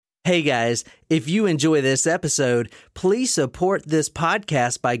Hey guys, if you enjoy this episode, please support this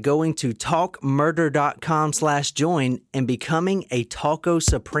podcast by going to talkmurder.com/join and becoming a Taco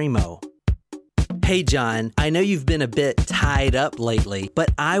Supremo. Hey John, I know you've been a bit tied up lately,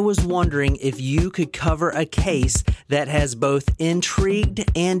 but I was wondering if you could cover a case that has both intrigued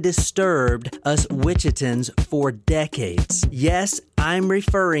and disturbed us Wichitans for decades. Yes, I'm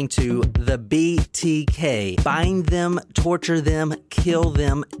referring to the BTK, Bind Them, Torture Them, Kill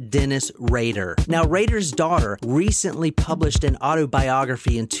Them, Dennis Rader. Now, Rader's daughter recently published an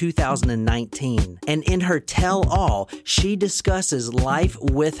autobiography in 2019, and in her tell-all, she discusses life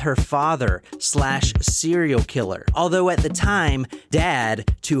with her father/serial killer. Although at the time,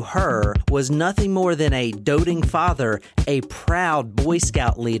 Dad, to her, was nothing more than a doting father, a proud Boy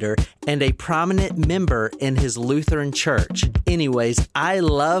Scout leader, and a prominent member in his Lutheran church. Anyways, I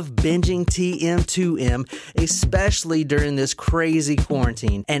love binging TM2M, especially during this crazy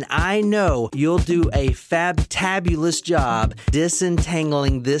quarantine, and I know you'll do a fabtabulous job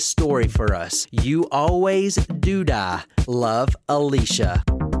disentangling this story for us. You always do-da. Love, Alicia.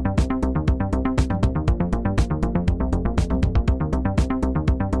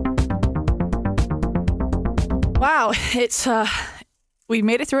 Wow, it's we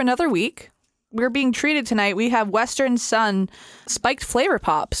made it through another week. We're being treated tonight. We have Western Sun spiked flavor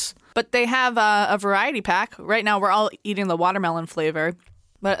pops, but they have a variety pack. Right now, we're all eating the watermelon flavor,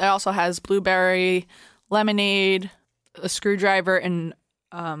 but it also has blueberry, lemonade, a screwdriver, and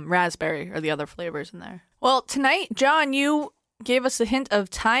raspberry are the other flavors in there. Well, tonight, John, you gave us a hint of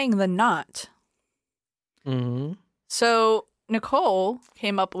tying the knot. Mm-hmm. So Nicole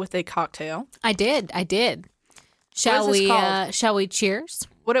came up with a cocktail. I did. Shall we cheers?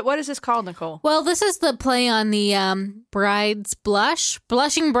 What is this called, Nicole? Well, this is the play on the Bride's Blush.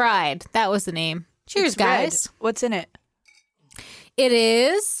 Blushing Bride. That was the name. Cheers, It's guys. red. What's in it? It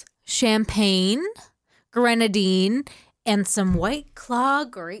is champagne, grenadine, and some White Claw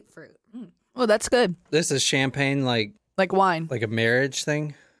grapefruit. Oh, that's good. This is champagne like Wine. a marriage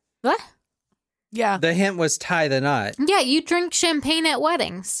thing? What? Yeah. The hint was tie the knot. Yeah, you drink champagne at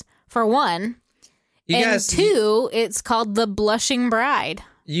weddings, for one. And two, it's called the Blushing Bride.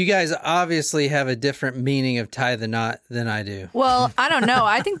 You guys obviously have a different meaning of tie the knot than I do. Well, I don't know.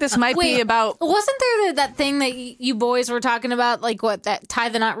 I think this might be about... Wasn't there that thing that you boys were talking about, like what that tie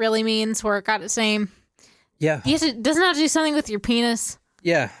the knot really means, where it got its name? Yeah. Doesn't it have to do something with your penis?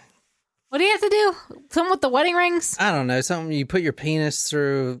 Yeah. What do you have to do? Something with the wedding rings? I don't know. Something you put your penis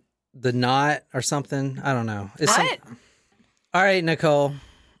through the knot or something. I don't know. All right, Nicole.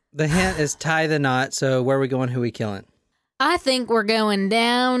 The hint is tie the knot. So where are we going? Who we killing? I think we're going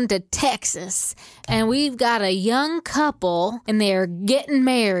down to Texas, and we've got a young couple, and they're getting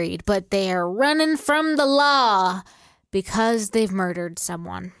married, but they're running from the law because they've murdered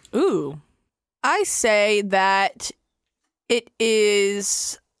someone. Ooh. I say that it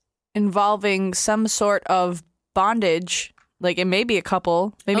is involving some sort of bondage. Like, it may be a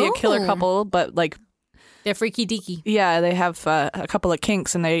couple, maybe a killer couple, but like... They're freaky deaky. Yeah, they have a couple of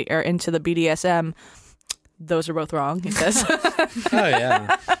kinks, and they are into the BDSM. Those are both wrong, he says. Oh,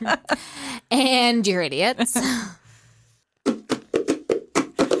 yeah. And you're idiots.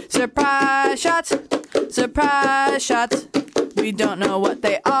 Surprise shots. Surprise shots. We don't know what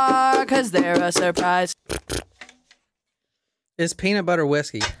they are because they're a surprise. It's peanut butter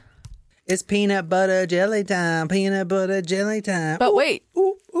whiskey. It's peanut butter jelly time. Peanut butter jelly time. But wait,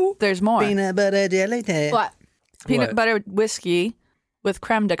 there's more. Peanut butter jelly time. What? Peanut butter whiskey with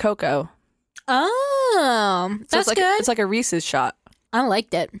creme de coco. Oh, that's good. It's like a Reese's shot. I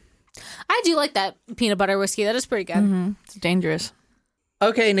liked it. I do like that peanut butter whiskey. That is pretty good. Mm-hmm. It's dangerous.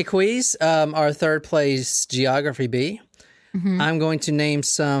 Okay, Niquiz, our third place geography bee. Mm-hmm. I'm going to name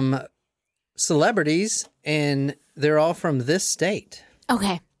some celebrities, and they're all from this state.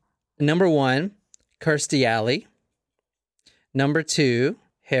 Okay. Number 1, Kirstie Alley. Number 2,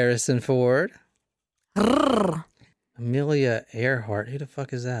 Harrison Ford. Amelia Earhart. Who the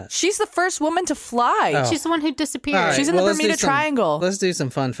fuck is that? She's the first woman to fly. Oh. She's the one who disappeared. All right, She's in the Bermuda Triangle. Let's do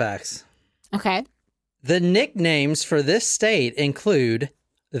some fun facts. Okay. The nicknames for this state include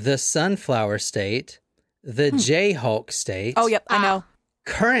the Sunflower State, the Jayhawk State. Oh, yep, I know.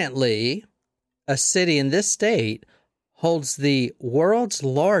 Currently, a city in this state holds the world's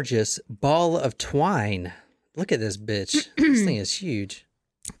largest ball of twine. Look at this bitch. This thing is huge.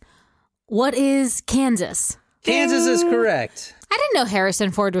 What is Kansas? Kansas is correct. I didn't know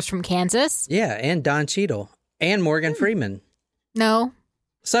Harrison Ford was from Kansas. Yeah, and Don Cheadle. And Morgan Freeman. No.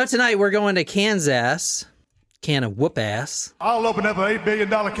 So tonight we're going to Kansas. Can of whoop ass. I'll open up an $8 billion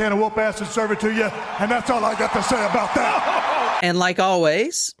can of whoop ass and serve it to you, and that's all I got to say about that. And like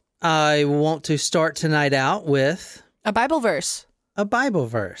always, I want to start tonight out with A Bible verse. a Bible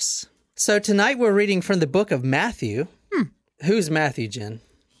verse. So tonight we're reading from the book of Matthew. Who's Matthew, Jen?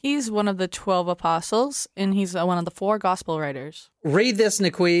 He's one of the 12 apostles, and he's one of the 4 gospel writers. Read this,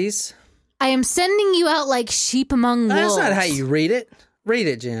 Niquiz. I am sending you out like sheep among wolves. That's not how you read it. Read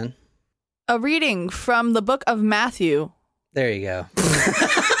it, Jen. A reading from the book of Matthew, There you go.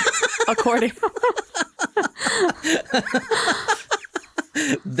 according...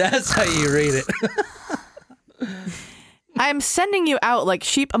 That's how you read it. I am sending you out like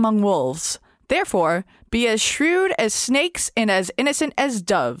sheep among wolves. Therefore, be as shrewd as snakes and as innocent as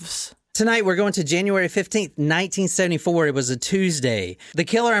doves. Tonight, we're going to January 15th, 1974. It was a Tuesday. The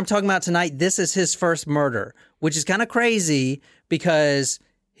killer I'm talking about tonight, this is his first murder, which is kind of crazy because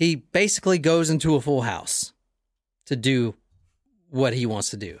he basically goes into a full house to do what he wants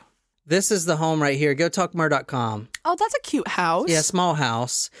to do. This is the home right here. GoTalkMurder.com. Oh, that's a cute house. Yeah, small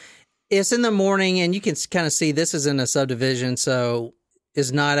house. It's in the morning, and you can kind of see this is in a subdivision, so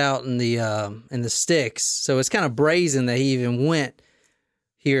it's not out in the sticks. So it's kind of brazen that he even went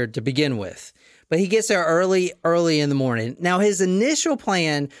here to begin with. But he gets there early in the morning. Now, his initial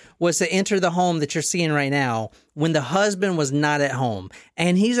plan was to enter the home that you're seeing right now when the husband was not at home.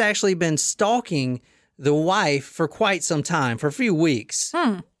 And he's actually been stalking the wife for quite some time, for a few weeks.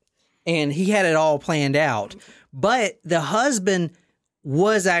 And he had it all planned out. But the husband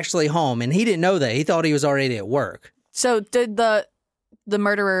was actually home, and he didn't know that. He thought he was already at work. So did the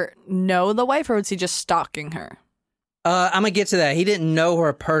murderer know the wife, or was he just stalking her? I'm going to get to that. He didn't know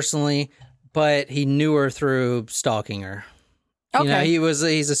her personally, but he knew her through stalking her. Okay. You know,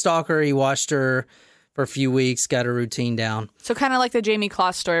 he's a stalker. He watched her for a few weeks, got her routine down. So kind of like the Jamie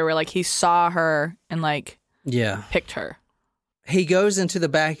Kloss story where, like, he saw her and, like, Yeah. picked her. He goes into the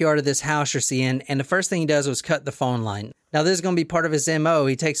backyard of this house you're seeing, and the first thing he does was cut the phone line. Now, this is going to be part of his MO.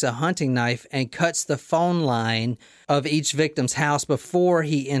 He takes a hunting knife and cuts the phone line of each victim's house before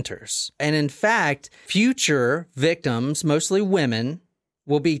he enters. And in fact, future victims, mostly women,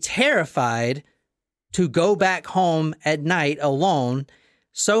 will be terrified to go back home at night alone,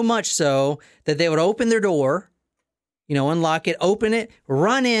 so much so that they would open their door, unlock it, open it,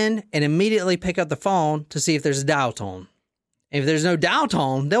 run in, and immediately pick up the phone to see if there's a dial tone. If there's no dial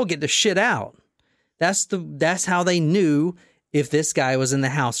tone, they'll get the shit out. That's how they knew if this guy was in the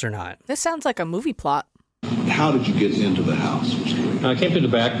house or not. This sounds like a movie plot. How did you get into the house? I came through the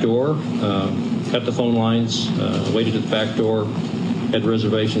back door, cut the phone lines, waited at the back door, had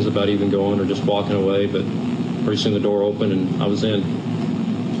reservations about even going or just walking away, but pretty soon the door opened and I was in.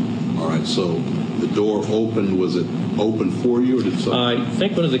 All right, so the door opened, was it open for you or did something? I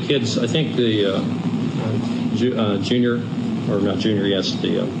think one of the kids, the junior, or not junior, yes,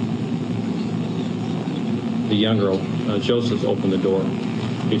 the young girl, Joseph, opened the door.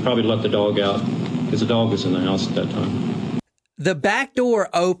 He probably let the dog out because the dog was in the house at that time. The back door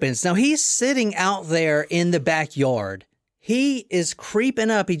opens. Now, he's sitting out there in the backyard. He is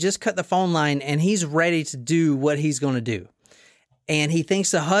creeping up. He just cut the phone line, and he's ready to do what he's going to do. And he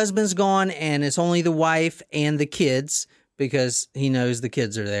thinks the husband's gone, and it's only the wife and the kids because he knows the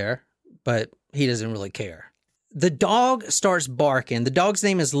kids are there, but he doesn't really care. The dog starts barking. The dog's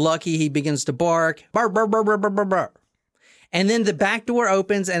name is Lucky. He begins to bark. Bark, bark, bark, bark, bark, bark, bark. And then the back door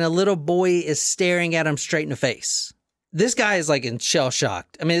opens and a little boy is staring at him straight in the face. This guy is like in shell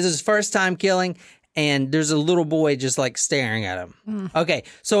shocked. I mean, this is his first time killing and there's a little boy just like staring at him. Okay.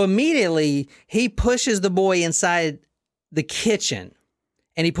 So immediately he pushes the boy inside the kitchen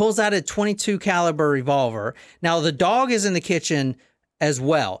and he pulls out a .22 caliber revolver. Now the dog is in the kitchen as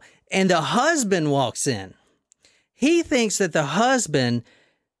well. And the husband walks in. He thinks that the husband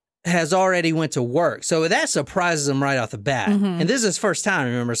has already went to work. So that surprises him right off the bat. And this is his first time,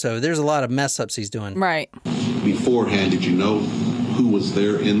 remember? So there's a lot of mess ups he's doing. Right. Beforehand, did you know who was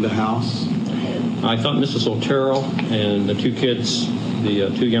there in the house? I thought Mrs. Otero and the 2 kids,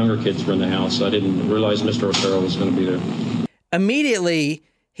 the 2 younger kids were in the house. I didn't realize Mr. Otero was going to be there. Immediately,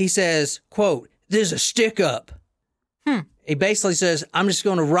 he says, quote, "There's a stick up." He basically says, "I'm just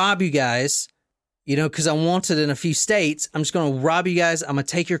going to rob you guys. Because I'm wanted in a few states, I'm just going to rob you guys. I'm going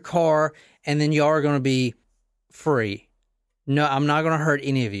to take your car, and then y'all are going to be free. No, I'm not going to hurt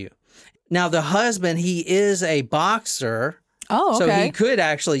any of you." Now, the husband, he is a boxer. Oh, okay. So he could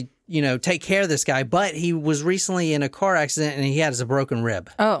actually, take care of this guy, but he was recently in a car accident, and he has a broken rib.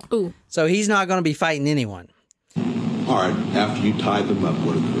 Oh. Ooh. So he's not going to be fighting anyone. All right, after you tied them up,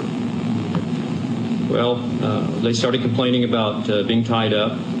 what occurred? Well, they started complaining about being tied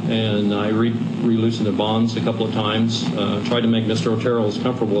up, and I re-loosened the bonds a couple of times, tried to make Mr. Otero as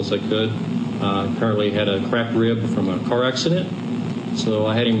comfortable as I could. Apparently had a cracked rib from a car accident, So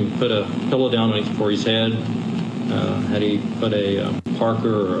I had him put a pillow down for his head, had he put a parka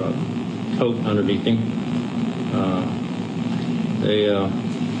or a coat underneath him. They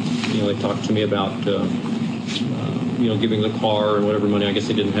talked to me about, giving the car and whatever money. I guess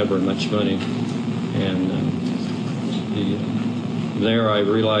they didn't have very much money. And there I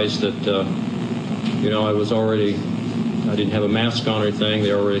realized that, I didn't have a mask on or anything.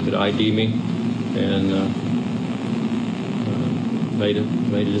 They already could ID me, and made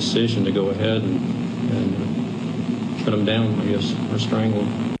a decision to go ahead and put them down, I guess, or strangle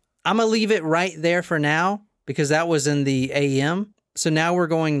them. I'm going to leave it right there for now because that was in the a.m. So now we're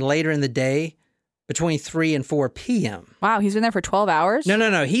going later in the day between 3 and 4 p.m. Wow, he's been there for 12 hours?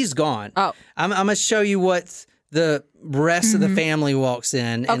 No, he's gone. Oh. I'm going to show you what the rest of the family walks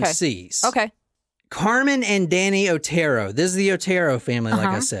in and sees. Okay. Carmen and Danny Otero. This is the Otero family, like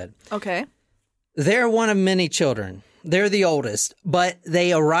I said. Okay. They're one of many children. They're the oldest, but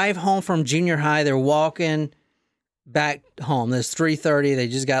they arrive home from junior high. They're walking back home. It's 3:30. They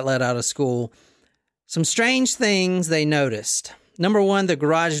just got let out of school. Some strange things they noticed. Number one, the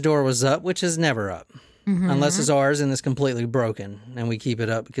garage door was up, which is never up, unless it's ours and it's completely broken, and we keep it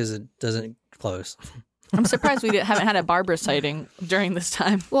up because it doesn't close. I'm surprised we haven't had a Barbara sighting during this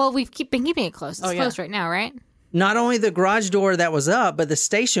time. Well, we've been keeping it closed. It's yeah. closed right now, right? Not only the garage door that was up, but the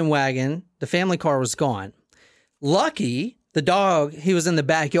station wagon, the family car, was gone. Lucky, the dog, he was in the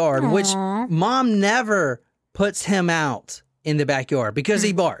backyard, which Mom never puts him out in the backyard because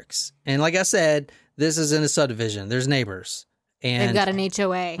he barks. And like I said, this is in a subdivision. There's neighbors. And They've got an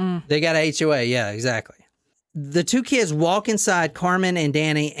HOA. They got a HOA, yeah, exactly. The two kids walk inside, Carmen and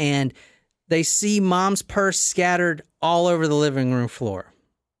Danny, and they see Mom's purse scattered all over the living room floor.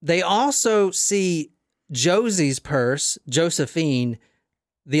 They also see Josie's purse, Josephine,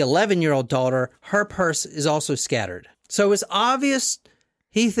 the 11-year-old daughter, her purse is also scattered. So it's obvious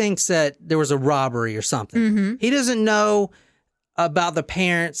he thinks that there was a robbery or something. He doesn't know about the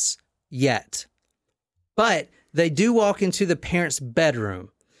parents yet. But they do walk into the parents' bedroom.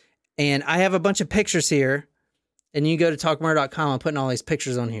 And I have a bunch of pictures here. And you can go to talkmurder.com. I'm putting all these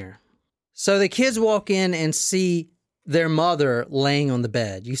pictures on here. So the kids walk in and see their mother laying on the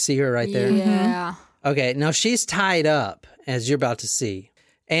bed. You see her right there? Yeah. Okay, now she's tied up, as you're about to see.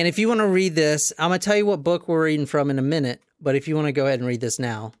 And if you want to read this, I'm going to tell you what book we're reading from in a minute. But if you want to go ahead and read this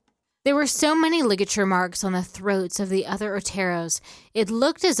now. There were so many ligature marks on the throats of the other Oteros, it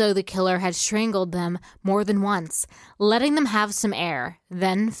looked as though the killer had strangled them more than once, letting them have some air,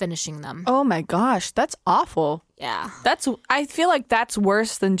 then finishing them. Oh my gosh, that's awful. Yeah. I feel like that's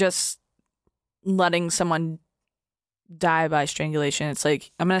worse than just letting someone die by strangulation. It's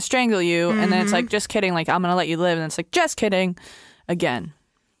like, I'm going to strangle you, and then it's like, just kidding, like, I'm going to let you live, and it's like, just kidding, again.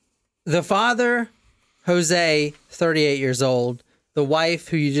 The father, Jose, 38 years old. The wife,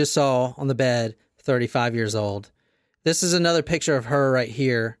 who you just saw on the bed, 35 years old. This is another picture of her right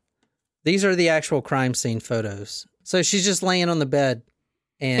here. These are the actual crime scene photos. So she's just laying on the bed.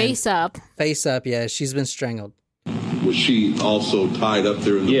 And Face up. Face up, yeah. She's been strangled. Was she also tied up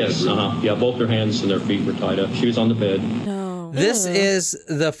there in the bedroom? Yes, yeah, both their hands and their feet were tied up. She was on the bed. No. This is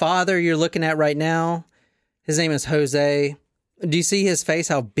the father you're looking at right now. His name is Jose. Do you see his face,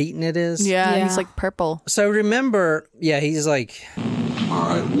 how beaten it is? Yeah, Yeah. he's like purple. So remember, yeah, he's like... All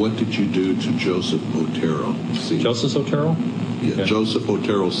right, what did you do to Joseph Otero Sr.? Joseph Otero? Yeah, Okay. Joseph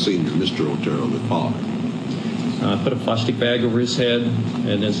Otero Sr., Mr. Otero, the father. Put a plastic bag over his head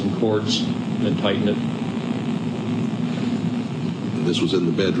and then some cords and tightened it. And this was in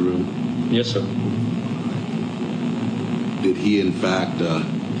the bedroom. Yes, sir. Did he, in fact,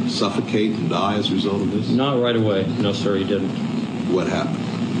 suffocate and die as a result of this? Not right away. No, sir, he didn't. What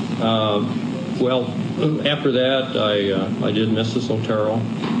happened? Well, after that, I did Mrs. Otero.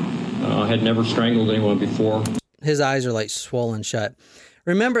 I had never strangled anyone before. His eyes are like swollen shut.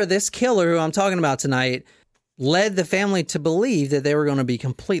 Remember, this killer who I'm talking about tonight led the family to believe that they were going to be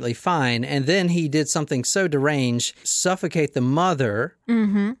completely fine. And then he did something so deranged, suffocate the mother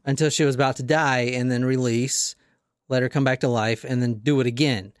until she was about to die and then release, let her come back to life, and then do it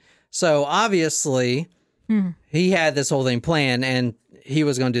again. So obviously, he had this whole thing planned, and he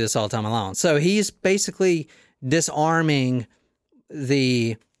was going to do this all the time alone. So he's basically disarming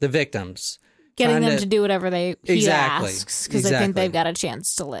the victims. Getting trying them to do whatever he Exactly. asks, because they think they've got a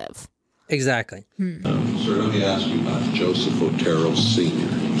chance to live. Exactly. Sir, let me ask you about Joseph Otero Sr.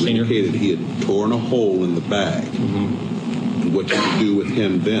 You Senior. indicated he had torn a hole in the bag. And what did you do with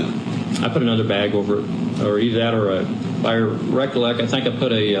him then? I put another bag over it, or either that or if I recollect, I think I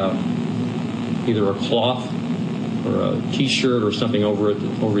put either a cloth or a T-shirt or something over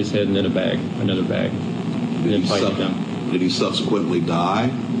his head, and then another bag, and then tightened it down. Did he subsequently die?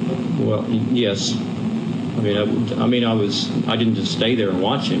 Well, yes. I didn't just stay there and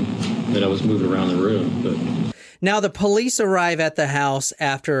watch him. Then I was moving around the room. But Now, the police arrive at the house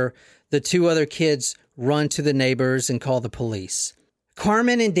after the two other kids run to the neighbors and call the police.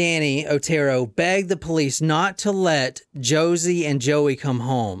 Carmen and Danny Otero begged the police not to let Josie and Joey come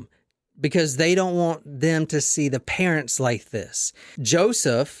home because they don't want them to see the parents like this.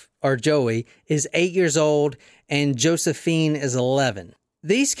 Joseph, or Joey, is 8 years old and Josephine is 11.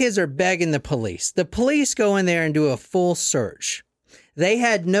 These kids are begging the police. The police go in there and do a full search. They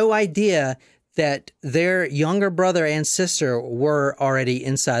had no idea that their younger brother and sister were already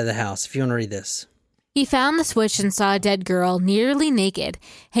inside the house. If you want to read this. He found the switch and saw a dead girl, nearly naked,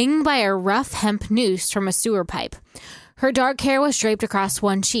 hanging by a rough hemp noose from a sewer pipe. Her dark hair was draped across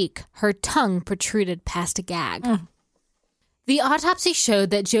one cheek. Her tongue protruded past a gag. The autopsy showed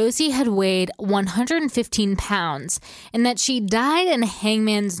that Josie had weighed 115 pounds and that she died in a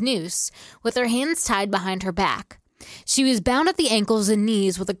hangman's noose with her hands tied behind her back. She was bound at the ankles and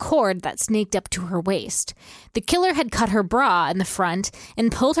knees with a cord that snaked up to her waist. The killer had cut her bra in the front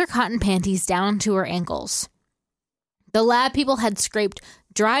and pulled her cotton panties down to her ankles. The lab people had scraped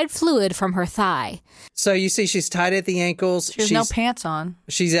dried fluid from her thigh. So you see she's tied at the ankles. She has no pants on.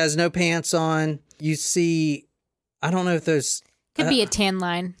 She has no pants on. You see, I don't know if there's... Could be a tan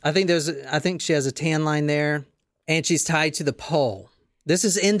line. I think she has a tan line there. And she's tied to the pole. This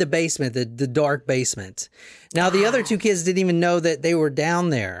is in the basement, the dark basement. Now, the other two kids didn't even know that they were down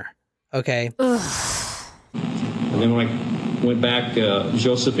there. Okay. Ugh. And then when I went back,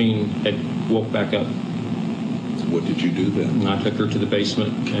 Josephine had woke back up. What did you do then? And I took her to the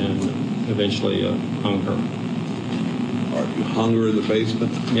basement and eventually hung her. All right, you hung her in the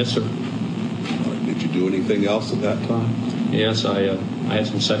basement? Yes, sir. All right, did you do anything else at that time? Yes, I had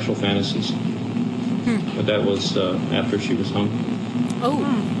some sexual fantasies. But that was after she was hung.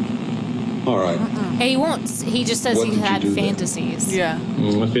 Oh. All right. Hey, he won't. He just says What he did you had do then? Mm. fantasies. Yeah.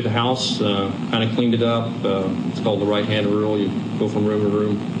 Went through the house, kind of cleaned it up. It's called the right-hand rule. You go from room to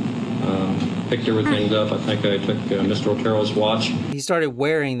room. Picked everything up. I think I took Mr. Otero's watch. He started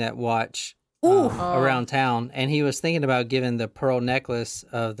wearing that watch around town, and he was thinking about giving the pearl necklace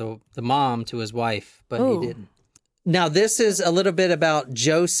of the mom to his wife, but he didn't. Now, this is a little bit about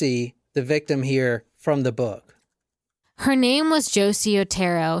Josie, the victim here, from the book. Her name was Josie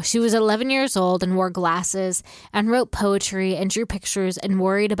Otero. She was 11 years old and wore glasses and wrote poetry and drew pictures and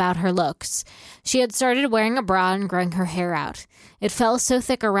worried about her looks. She had started wearing a bra and growing her hair out. It fell so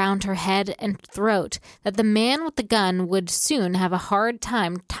thick around her head and throat that the man with the gun would soon have a hard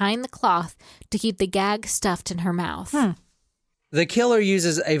time tying the cloth to keep the gag stuffed in her mouth. The killer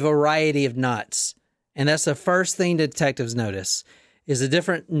uses a variety of knots, and that's the first thing the detectives notice, is the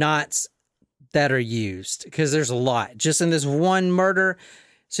different knots that are used, because there's a lot just in this one murder.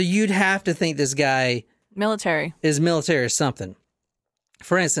 So you'd have to think this guy Military. is military or something.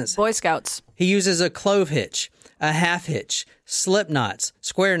 For instance, Boy Scouts. he uses a clove hitch, a half hitch, slip knots,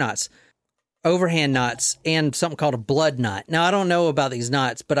 square knots, overhand knots, and something called a blood knot. Now, I don't know about these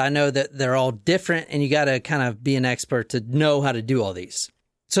knots, but I know that they're all different, and you got to kind of be an expert to know how to do all these.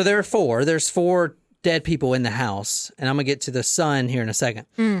 So there are four. There's four dead people in the house, and I'm going to get to the son here in a second.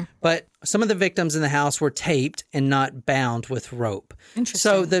 But some of the victims in the house were taped and not bound with rope. Interesting.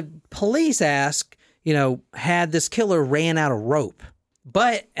 So the police ask, had this killer ran out of rope?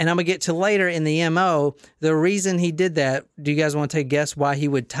 But, and I'm going to get to later in the MO, the reason he did that, do you guys want to take a guess why he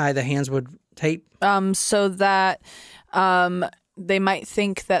would tie the hands with tape? So that they might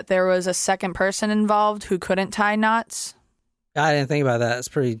think that there was a second person involved who couldn't tie knots. I didn't think about that. It's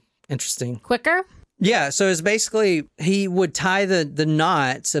pretty interesting. Quicker? Yeah, so it's basically he would tie the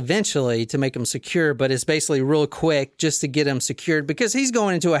knots eventually to make them secure, but it's basically real quick just to get them secured because he's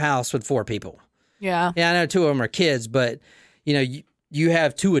going into a house with four people. Yeah. Yeah, I know two of them are kids, but you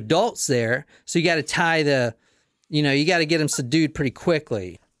have two adults there, so you got to tie you got to get them subdued pretty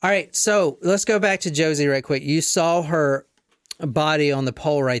quickly. All right, so let's go back to Josie right quick. You saw her body on the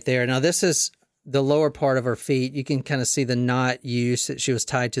pole right there. Now this is the lower part of her feet. You can kind of see the knot used that she was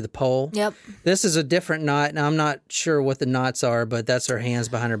tied to the pole. Yep. This is a different knot. Now, I'm not sure what the knots are, but that's her hands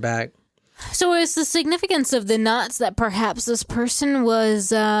behind her back. So is the significance of the knots that perhaps this person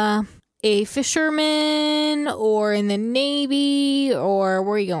was a fisherman or in the Navy, or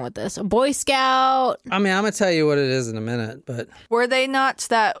where are you going with this? A Boy Scout? I mean, I'm going to tell you what it is in a minute, but... Were they knots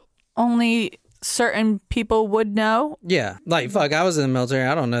that only certain people would know. Yeah. Like, fuck, I was in the military.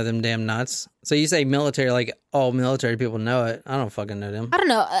 I don't know them damn nuts. So you say military, like all military people know it. I don't fucking know them. I don't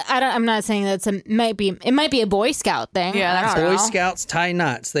know. I'm not saying it might be a Boy Scout thing. Yeah, I don't Boy know. Scouts tie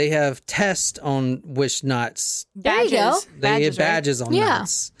knots. They have tests on which knots. There you go. They Badges, get badges on Yeah.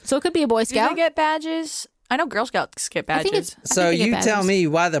 knots. So it could be a Boy Right? Do Scout. they get badges? I know Girl Scouts get I think badges. it's- So they get you tell badges. me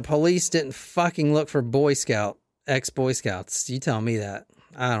why the police didn't fucking look for ex-Boy Scouts. You tell me that.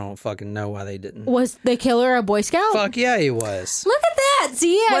 I don't fucking know why they didn't. Was the killer a Boy Scout? Fuck yeah, he was. Look at that.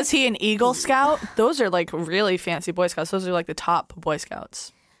 See, Was he an Eagle Scout? Those are like really fancy Boy Scouts. Those are like the top Boy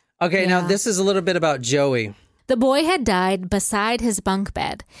Scouts. Okay, now Yeah. this is a little bit about Joey. The boy had died beside his bunk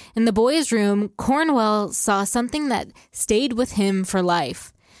bed. In the boy's room, Cornwell saw something that stayed with him for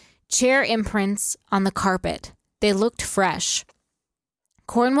life. Chair imprints on the carpet. They looked fresh.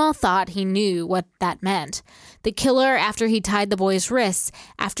 Cornwell thought he knew what that meant. The killer, after he tied the boy's wrists,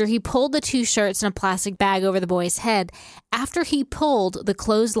 after he pulled the 2 shirts in a plastic bag over the boy's head, after he pulled the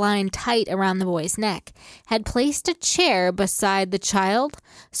clothesline tight around the boy's neck, had placed a chair beside the child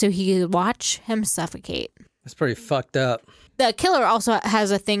so he could watch him suffocate. That's pretty fucked up. The killer also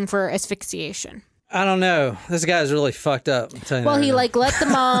has a thing for asphyxiation. I don't know. This guy's really fucked up. I'm telling you Well, that he right like let the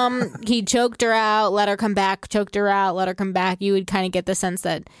mom, he choked her out, let her come back, choked her out, let her come back. You would kind of get the sense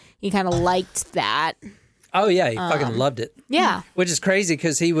that he kind of liked that. now. Oh yeah, he fucking loved it. Yeah. Which is crazy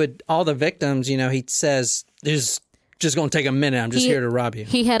because he would, all the victims, you know, he says, "There's just going to take a minute. I'm just here to rob you."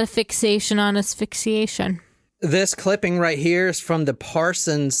 He had a fixation on asphyxiation. This clipping right here is from the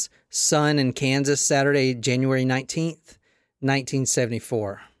Parsons Sun in Kansas, Saturday, January 19th,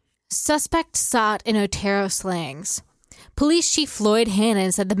 1974. Suspect sought in Otero slangs. Police Chief Floyd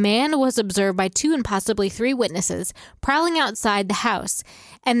Hannon said the man was observed by 2 and possibly 3 witnesses prowling outside the house,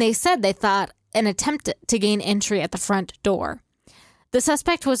 and they said they thought an attempt to gain entry at the front door. The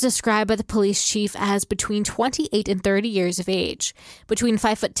suspect was described by the police chief as between 28 and 30 years of age, between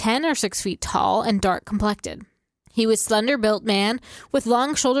 5'10" or 6 feet tall, and dark complected. He was a slender-built man with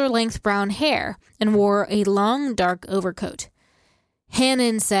long shoulder-length brown hair and wore a long, dark overcoat.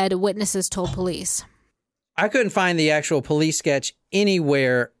 Hannon said witnesses told police. I couldn't find the actual police sketch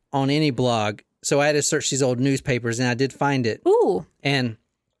anywhere on any blog, so I had to search these old newspapers, and I did find it. Ooh. And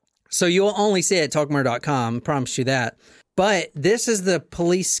so you'll only see it at talkmurder.com, I promise you that. But this is the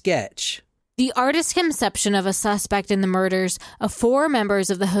police sketch. The artist's conception of a suspect in the murders of 4 members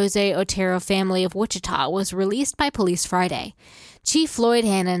of the Jose Otero family of Wichita was released by police Friday. Chief Floyd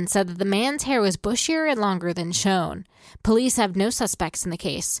Hannon said that the man's hair was bushier and longer than shown. Police have no suspects in the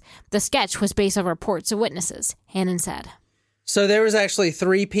case. The sketch was based on reports of witnesses, Hannon said. So there was actually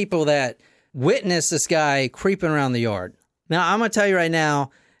 3 people that witnessed this guy creeping around the yard. Now, I'm going to tell you right now,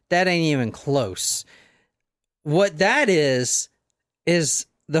 that ain't even close. What that is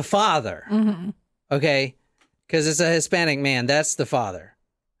the father. Mm-hmm. Okay? Because it's a Hispanic man. That's the father.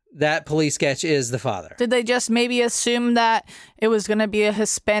 That police sketch is the father. Did they just maybe assume that it was going to be a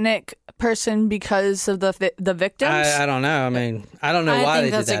Hispanic person because of the victims? I don't know. I mean, I don't know why they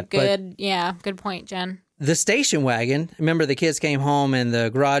did that. I think that's a good point, Jen. The station wagon, remember the kids came home and the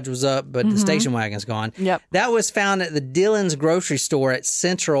garage was up, but the station wagon's gone. Yep. That was found at the Dillon's grocery store at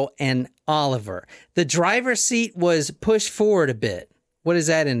Central and Oliver. The driver's seat was pushed forward a bit. What does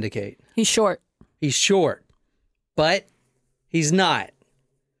that indicate? He's short. He's short, but he's not.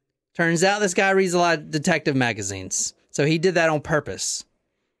 Turns out this guy reads a lot of detective magazines. So he did that on purpose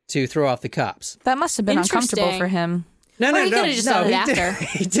to throw off the cops. That must have been uncomfortable Interesting. for him. No, Or he could've just done it he after.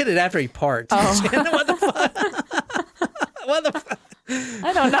 He did it after he parked. Oh. What the fuck? What the fuck?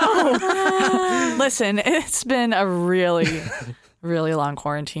 I don't know. Listen, it's been a really, really long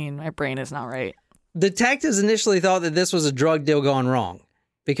quarantine. My brain is not right. Detectives initially thought that this was a drug deal gone wrong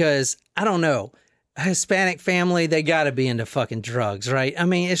because, I don't know, a Hispanic family, they got to be into fucking drugs, right? I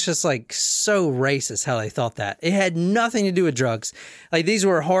mean, it's just like so racist how they thought that. It had nothing to do with drugs. Like, these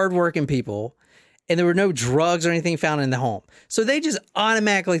were hardworking people and there were no drugs or anything found in the home. So they just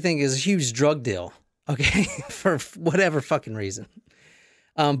automatically think it's a huge drug deal, okay, for whatever fucking reason.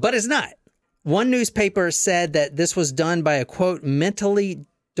 But it's not. One newspaper said that this was done by a, quote, mentally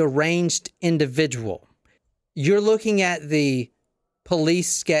deranged individual. You're looking at the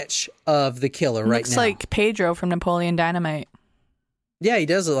police sketch of the killer right Looks now. like Pedro from Napoleon Dynamite. Yeah, he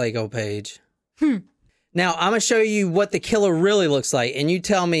does look like old Page. Now, I'm going to show you what the killer really looks like, and you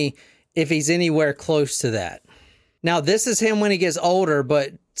tell me if he's anywhere close to that. Now, this is him when he gets older,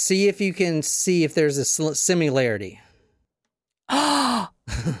 but see if you can see if there's a similarity. Oh,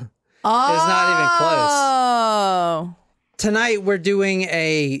 It's not even close. Oh, Tonight, we're doing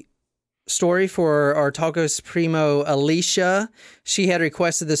a story for our Taco Supremo, Alicia. She had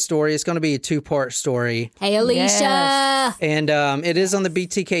requested this story. It's going to be a 2-part story. Hey, Alicia. Yes. And it is on the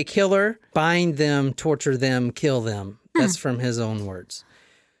BTK killer. Bind them, torture them, kill them. That's from his own words.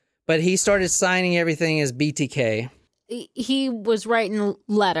 But he started signing everything as BTK. He was writing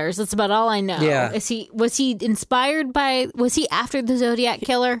letters. That's about all I know. Yeah. Was he inspired by, was he after the Zodiac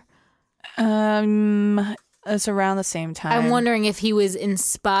Killer? It's around the same time. I'm wondering if he was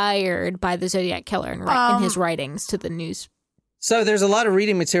inspired by the Zodiac Killer in his writings to the news. So there's a lot of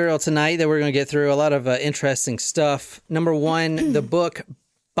reading material tonight that we're going to get through, a lot of interesting stuff. Number 1, the book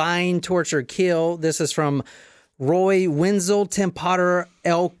Bind, Torture, Kill. This is from Roy Wenzel, Tim Potter,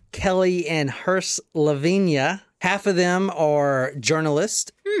 L. Kelly, and Hearst Lavinia. Half of them are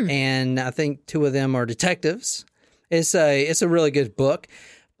journalists, and I think 2 of them are detectives. It's a really good book.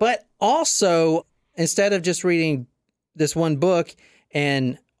 But also, instead of just reading this one book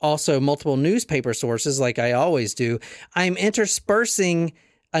and also multiple newspaper sources like I always do, I'm interspersing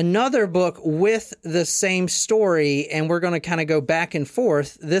another book with the same story, and we're going to kind of go back and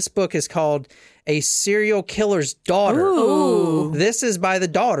forth. This book is called A Serial Killer's Daughter. Ooh. This is by the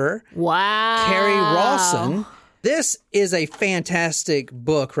daughter, Wow. Carrie Rawson. This is a fantastic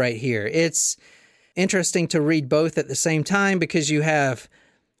book right here. It's interesting to read both at the same time because you have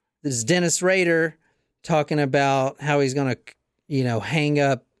this Dennis Rader talking about how he's going to, hang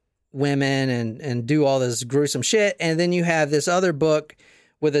up women and do all this gruesome shit. And then you have this other book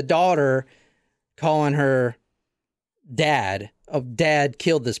with a daughter calling her dad. Oh, dad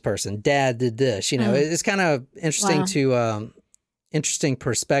killed this person. Dad did this. It's kind of interesting interesting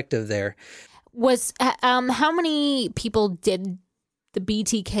perspective there. Was how many people did the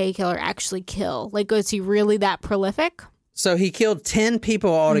BTK killer actually kill? Like, was he really that prolific? So he killed 10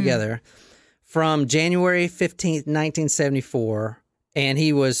 people altogether from January 15th, 1974, and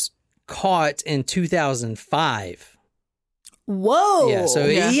he was caught in 2005. Whoa. Yeah, so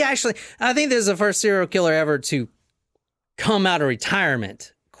he actually, I think this is the first serial killer ever to come out of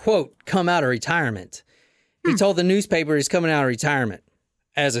retirement. Quote, come out of retirement. He told the newspaper he's coming out of retirement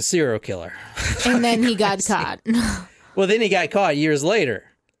as a serial killer. And then he got caught. Well, then he got caught years later.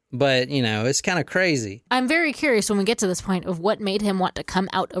 But, it's kind of crazy. I'm very curious when we get to this point of what made him want to come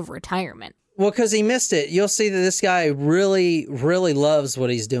out of retirement. Well, because he missed it. You'll see that this guy really, really loves what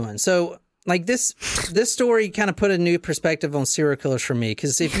he's doing. So, like, this story kind of put a new perspective on serial killers for me.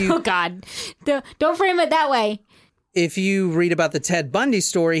 Because if you... Oh, God. Don't frame it that way. If you read about the Ted Bundy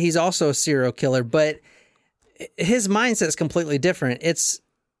story, he's also a serial killer. But his mindset's completely different.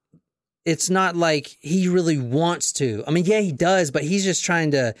 It's not like he really wants to. I mean, yeah, he does, but he's just trying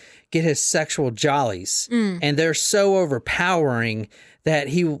to get his sexual jollies. And they're so overpowering that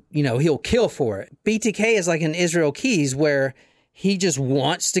he'll kill for it. BTK is like an Israel Keys where he just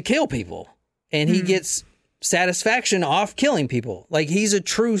wants to kill people. And he gets satisfaction off killing people. Like, he's a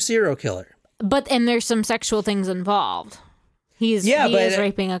true serial killer. And there's some sexual things involved. He is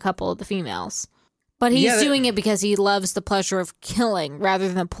raping a couple of the females. But he's doing it because he loves the pleasure of killing rather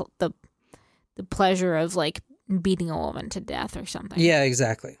than the pleasure of, like, beating a woman to death or something. Yeah,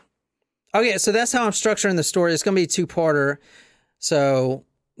 exactly. Okay, so that's how I'm structuring the story. It's going to be a 2-parter, so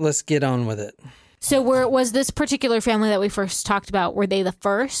let's get on with it. So was this particular family that we first talked about, were they the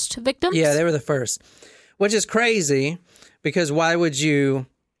first victims? Yeah, they were the first, which is crazy because why would you,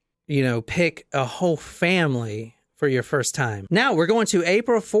 pick a whole family for your first time? Now, we're going to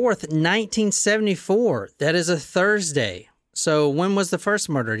April 4th, 1974. That is a Thursday. So when was the first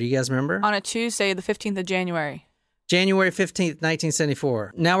murder? Do you guys remember? On a Tuesday, the 15th of January. January 15th,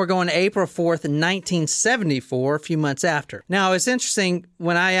 1974. Now we're going to April 4th, 1974, a few months after. Now, it's interesting,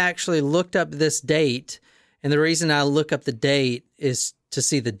 when I actually looked up this date, and the reason I look up the date is to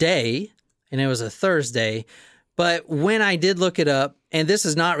see the day, and it was a Thursday. But when I did look it up, and this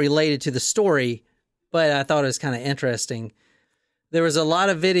is not related to the story, but I thought it was kind of interesting, there was a lot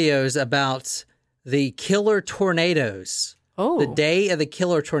of videos about the killer tornadoes. Oh. The day of the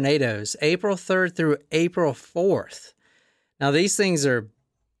killer tornadoes, April 3rd through April 4th. Now, these things are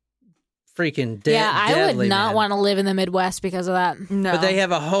freaking deadly. Yeah, I would not want to live in the Midwest because of that. No. But they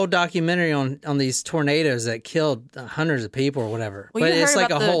have a whole documentary on these tornadoes that killed hundreds of people or whatever. Well, but you it's heard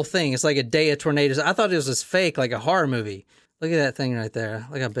like a about whole thing. It's like a day of tornadoes. I thought it was just fake, like a horror movie. Look at that thing right there.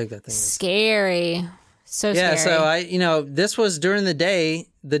 Look how big that thing is. Scary. So yeah, scary. so this was during the day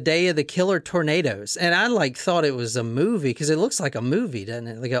of the killer tornadoes. And I thought it was a movie because it looks like a movie, doesn't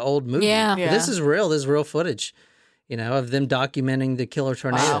it? Like an old movie. Yeah. But this is real. This is real footage, of them documenting the killer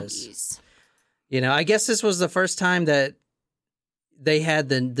tornadoes. Wow. I guess this was the first time that they had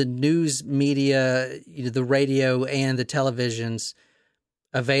the news media, the radio and the televisions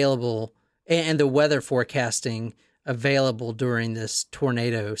available and the weather forecasting available during this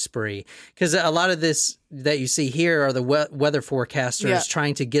tornado spree. Because a lot of this that you see here are the weather forecasters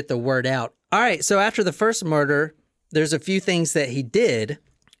trying to get the word out. All right, so after the first murder, there's a few things that he did.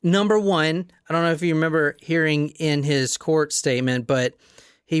 Number one, I don't know if you remember hearing in his court statement, but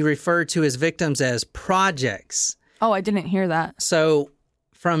he referred to his victims as projects. Oh, I didn't hear that. So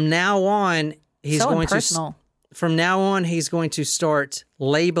from now on, he's going impersonal. From now on, he's going to start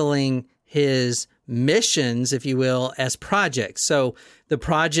labeling his missions, if you will, as projects. So the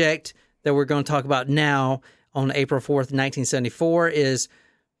project that we're going to talk about now on April 4th, 1974 is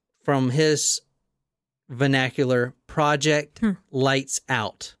from his vernacular, Project Lights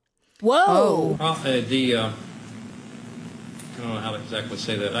Out. Whoa. Well, I don't know how to exactly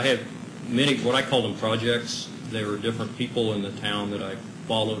say that. I had many, what I call them projects. There were different people in the town that I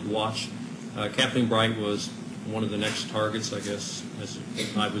followed, watched. Kathleen Bright was one of the next targets, I guess, as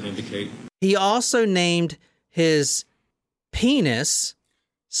I would indicate. He also named his penis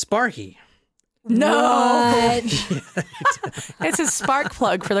Sparky. No. It's a spark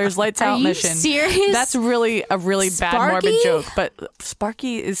plug for their lights out mission. Serious? That's really a really bad Sparky? morbid joke, but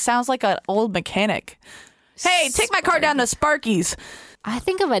Sparky, it sounds like an old mechanic. Hey, take my car down to Sparky's. I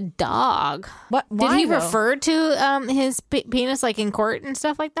think of a dog. What? Did Why, he though? refer to his penis like in court and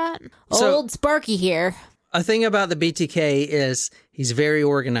stuff like that? So- Old Sparky here. A thing about the BTK is he's very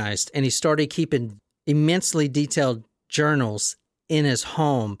organized, and he started keeping immensely detailed journals in his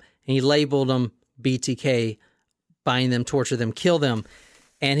home, and he labeled them BTK, bind them, torture them, kill them,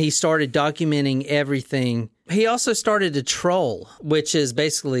 and he started documenting everything. He also started to troll, which is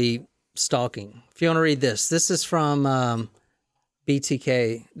basically stalking. If you want to read this is from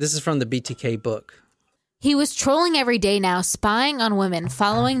BTK. This is from the BTK book. He was trolling every day now, spying on women,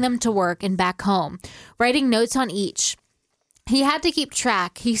 following them to work and back home, writing notes on each. He had to keep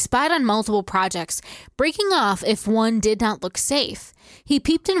track. He spied on multiple projects, breaking off if one did not look safe. He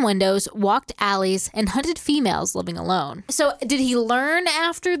peeped in windows, walked alleys, and hunted females living alone. So did he learn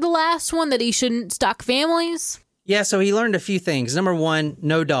after the last one that he shouldn't stalk families? Yeah, so he learned a few things. Number one,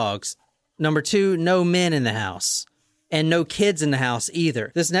 no dogs. Number two, no men in the house. And no kids in the house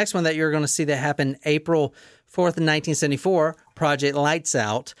either. This next one that you're going to see that happened April 4th, 1974, Project Lights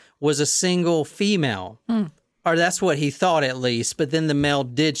Out, was a single female. Or that's what he thought at least, but then the male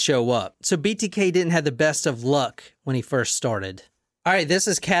did show up. So BTK didn't have the best of luck when he first started. All right, this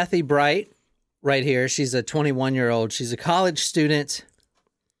is Kathy Bright right here. She's a 21-year-old. She's a college student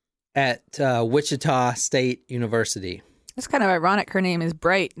at Wichita State University. It's kind of ironic. Her name is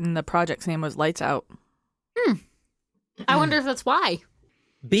Bright, and the project's name was Lights Out. I wonder if that's why.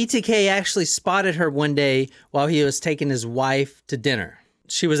 BTK actually spotted her one day while he was taking his wife to dinner.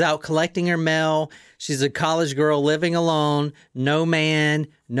 She was out collecting her mail. She's a college girl living alone, no man,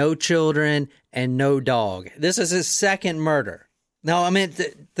 no children, and no dog. This is his second murder. Now, I mean,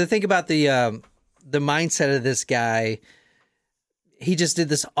 to think about the mindset of this guy, he just did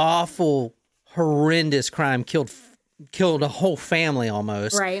this awful, horrendous crime, killed a whole family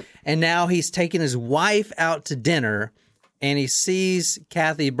almost. Right. And now he's taking his wife out to dinner, and he sees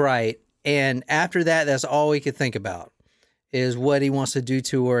Kathy Bright, and after that, that's all he could think about is what he wants to do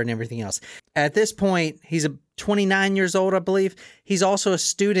to her and everything else. At this point, he's 29 years old, I believe. He's also a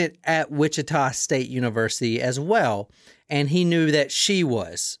student at Wichita State University as well, and he knew that she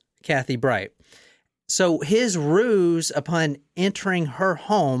was Kathy Bright. So his ruse upon entering her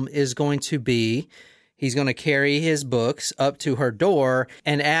home is going to be, he's going to carry his books up to her door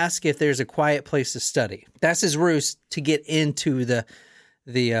and ask if there's a quiet place to study. That's his ruse to get into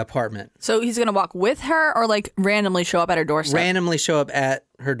the apartment. So he's going to walk with her or like randomly show up at her doorstep? Randomly show up at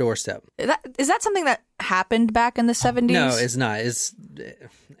her doorstep. Is that something that happened back in the 70s? No, it's not.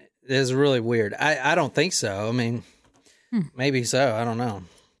 It's really weird. I don't think so. I mean, maybe so. I don't know.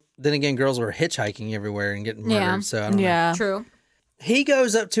 Then again, girls were hitchhiking everywhere and getting murdered. Yeah. So I don't know. Yeah. True. He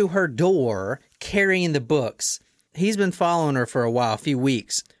goes up to her door carrying the books. He's been following her for a few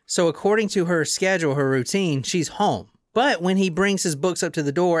weeks. So according to her schedule, her routine, she's home. But when he brings his books up to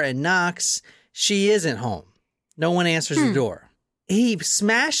the door and knocks, she isn't home. No one answers the door. He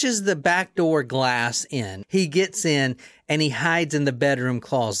smashes the back door glass in. He gets in and he hides in the bedroom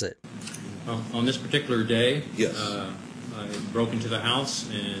closet. On this particular day, Yes. I broke into the house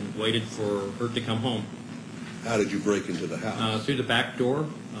and waited for her to come home. How did you break into the house? Through the back door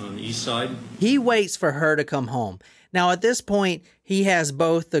on the east side. He waits for her to come home. Now, at this point, he has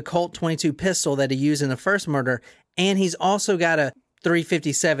both the Colt 22 pistol that he used in the first murder, and he's also got a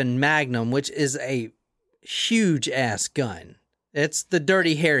 .357 Magnum, which is a huge-ass gun. It's the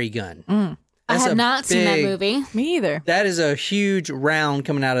Dirty Harry gun. I That's have a not seen that big- movie. Me either. That is a huge round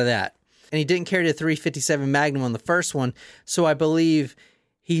coming out of that. and he didn't carry the 357 Magnum on the first one, so I believe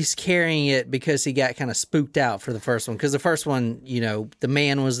he's carrying it because he got kind of spooked out for the first one. Because the first one, you know, the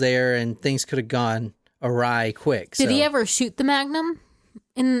man was there and things could have gone awry quick. Did he ever shoot the Magnum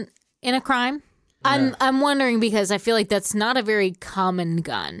in a crime? No. I'm wondering because I feel like that's not a very common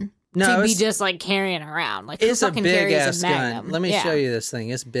gun. No, to be it's- just like carrying around. Like, who It's a fucking big carries ass a Magnum? gun. Let me Yeah. show you this thing.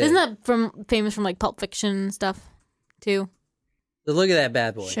 It's big. Isn't that famous from like Pulp Fiction and stuff too? Look at that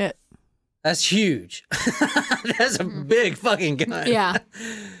bad boy. Shit. That's huge. That's a big fucking gun. Yeah.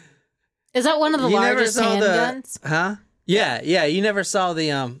 Is that one of the You never largest saw handguns? Huh? Yeah. You never saw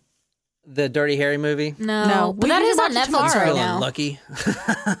the Dirty Harry movie? No. No. But We that can is on watch it Netflix tomorrow. right Feeling now. lucky.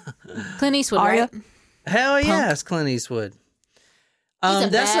 Clint Eastwood, Are ya? right? Hell yeah, it's Clint Eastwood. He's a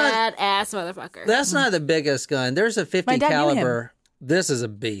That's not badass motherfucker. that's not the biggest gun. There's a 50 My dad knew him. caliber. This is a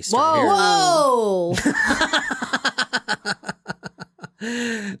beast. Whoa. Right Whoa! here.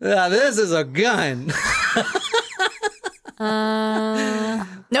 Now, this is a gun.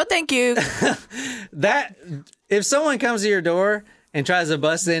 No, thank you. That if someone comes to your door and tries to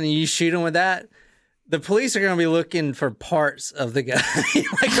bust in and you shoot them with that, the police are going to be looking for parts of the guy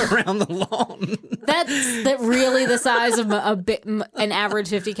like around the lawn. That's really the size of an average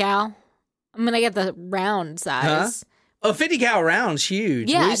 50 cal. I'm gonna get the round size. A 50 cal round's huge.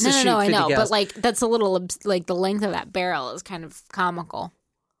 We Yeah, used to shoot no, I 50 know, cals. but like that's a little like the length of that barrel is kind of comical.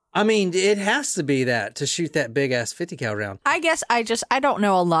 I mean, it has to be that to shoot that big ass 50 cal round. I guess I don't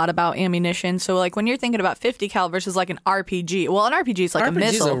know a lot about ammunition. So like when you're thinking about 50 cal versus like an RPG, well, an RPG is like a RPG's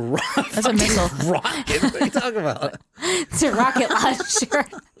missile. That's a missile. Rocket. What are you talking about? It's a rocket launcher.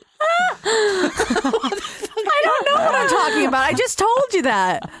 I don't know what I'm talking about. I just told you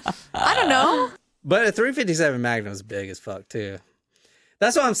that. I don't know. But a 357 Magnum is big as fuck too.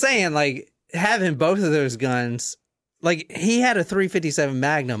 That's what I'm saying. Like having both of those guns, like he had a 357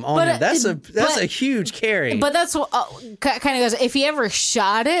 Magnum on But, him. That's but- a huge carry. But that's what kind of goes. If he ever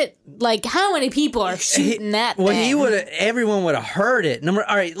shot it, like how many people are shooting that? Well, thing? he would have. Everyone would have heard it. All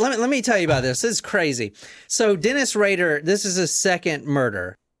right, let me tell you about this. This is crazy. So Dennis Rader, this is his second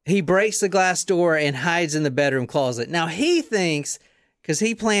murder. He breaks the glass door and hides in the bedroom closet. Now he thinks, because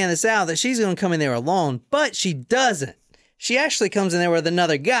he planned this out, that she's going to come in there alone, but she doesn't. She actually comes in there with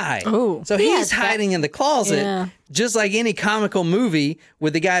another guy. Ooh. So he's hiding in the closet, Yeah. just like any comical movie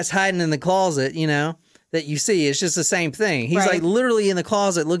with the guys hiding in the closet, you know, that you see. It's just the same thing. He's Right. like literally in the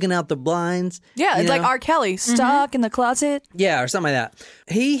closet looking out the blinds. Yeah, you it's like know? R. Kelly stuck in the closet. Yeah, or something like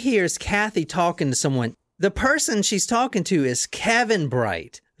that. He hears Kathy talking to someone. The person she's talking to is Kevin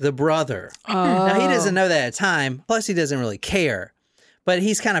Bright, the brother. Now, he doesn't know that at the time. Plus, he doesn't really care. But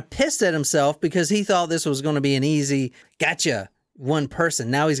he's kind of pissed at himself because he thought this was going to be an easy, gotcha, one person.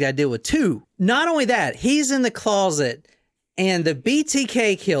 Now he's got to deal with two. Not only that, he's in the closet and the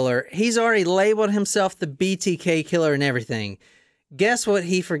BTK killer, he's already labeled himself the BTK killer and everything. Guess what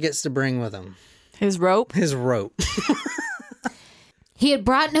he forgets to bring with him? His rope. His rope. He had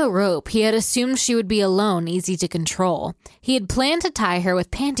brought no rope. He had assumed she would be alone, easy to control. He had planned to tie her with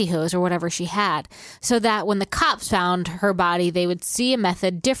pantyhose or whatever she had, so that when the cops found her body, they would see a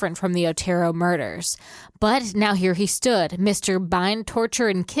method different from the Otero murders. But now here he stood, Mr. Bind, Torture,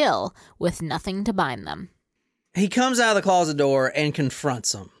 and Kill, with nothing to bind them. He comes out of the closet door and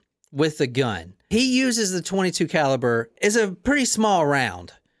confronts him with the gun. He uses the 22 caliber. It's a pretty small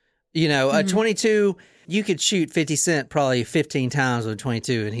round. You know, a 22, you could shoot 50 Cent probably 15 times with a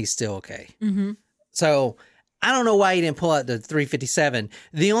 22 and he's still okay. So I don't know why he didn't pull out the 357.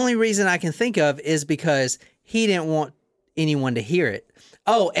 The only reason I can think of is because he didn't want anyone to hear it.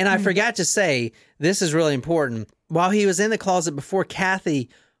 Oh, and I forgot to say, this is really important. While he was in the closet before Kathy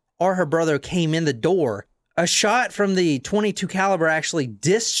or her brother came in the door, a shot from the 22 caliber actually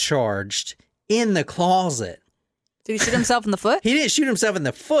discharged in the closet. Did he shoot himself in the foot? He didn't shoot himself in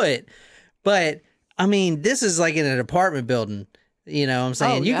the foot, but I mean, this is like in an apartment building. You know what I'm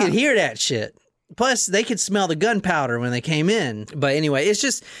saying? Oh, You yeah. could hear that shit. Plus, they could smell the gunpowder when they came in. But anyway, it's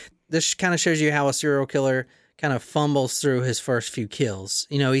just, this kind of shows you how a serial killer kind of fumbles through his first few kills.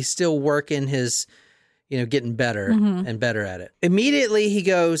 You know, he's still working his, you know, getting better and better at it. Immediately, he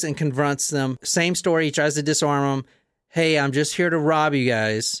goes and confronts them. Same story. He tries to disarm them. Hey, I'm just here to rob you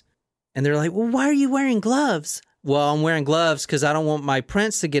guys. And they're like, well, why are you wearing gloves? Well, I'm wearing gloves because I don't want my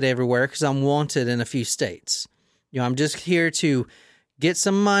prints to get everywhere because I'm wanted in a few states. You know, I'm just here to get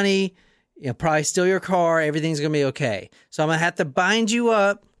some money, you know, probably steal your car. Everything's going to be okay. So I'm going to have to bind you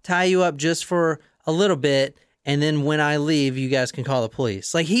up, tie you up just for a little bit. And then when I leave, you guys can call the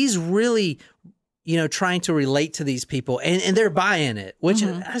police. Like he's really, you know, trying to relate to these people and they're buying it, which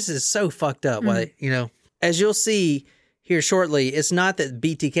this is so fucked up. Like, you know, as you'll see, here shortly, it's not that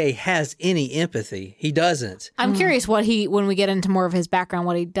BTK has any empathy. He doesn't. I'm curious when we get into more of his background,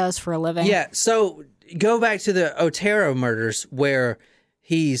 what he does for a living. Yeah, so go back to the Otero murders where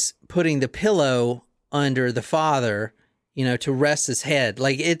he's putting the pillow under the father, to rest his head.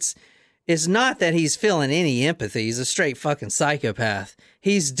 Like, it's not that he's feeling any empathy. He's a straight fucking psychopath.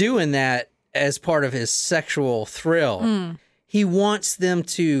 He's doing that as part of his sexual thrill. He wants them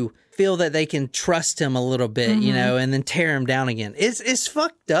to feel that they can trust him a little bit, and then tear him down again. It's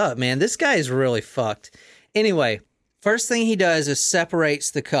fucked up, man. This guy is really fucked. Anyway, first thing he does is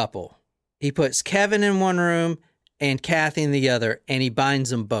separates the couple. He puts Kevin in one room and Kathy in the other, and he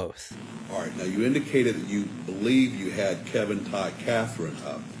binds them both. All right, now you indicated that you believe you had Kevin tie Catherine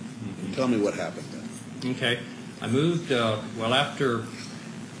up. Tell me what happened then. Okay. I moved, after,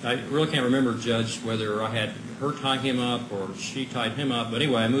 I really can't remember, Judge, whether I had her tie him up or she tied him up. But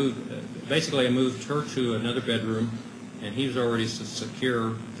anyway, I moved her to another bedroom, and he was already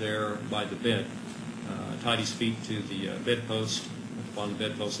secure there by the bed. I tied his feet to the bedpost, at the bottom of the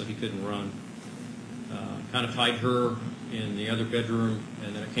bedpost, so he couldn't run. Kind of tied her in the other bedroom,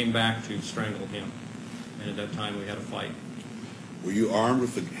 and then I came back to strangle him. And at that time, we had a fight. Were you armed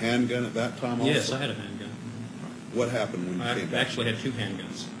with a handgun at that time also? Yes, I had a handgun. What happened when you came back? I actually had 2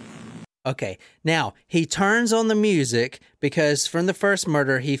 handguns. Okay, now he turns on the music because from the first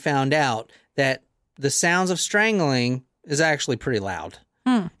murder, he found out that the sounds of strangling is actually pretty loud.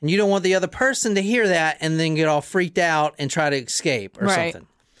 And you don't want the other person to hear that and then get all freaked out and try to escape or something.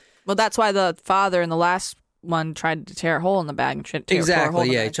 Well, that's why the father in the last one tried to tear a hole in the bag.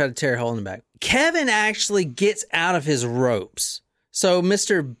 Exactly, yeah, he tried to tear a hole in the bag. Kevin actually gets out of his ropes. So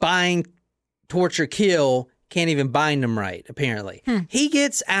Mr. Bind, Torture, Kill can't even bind him right, apparently. He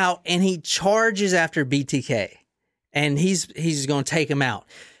gets out and he charges after BTK. And he's going to take him out.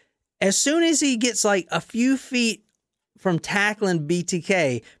 As soon as he gets like a few feet from tackling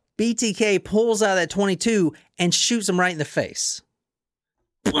BTK, BTK pulls out that 22 and shoots him right in the face.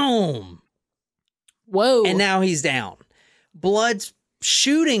 Boom. Whoa. And now he's down. Blood's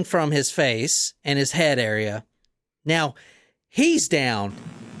shooting from his face and his head area. Now he's down.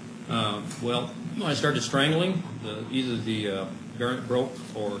 When I started strangling, either the garment broke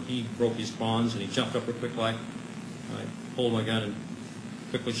or he broke his bonds and he jumped up real quick like. I pulled my gun and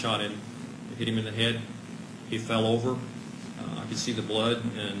quickly shot him. I hit him in the head. He fell over. I could see the blood,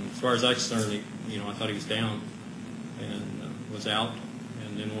 and as far as I was concerned, I thought he was down and was out,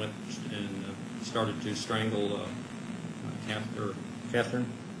 and then went and started to strangle Catherine.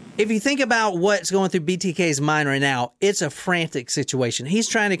 If you think about what's going through BTK's mind right now, it's a frantic situation. He's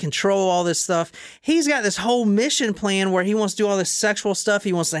trying to control all this stuff. He's got this whole mission plan where he wants to do all this sexual stuff.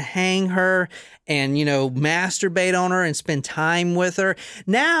 He wants to hang her and, masturbate on her and spend time with her.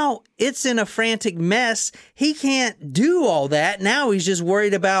 Now it's in a frantic mess. He can't do all that. Now he's just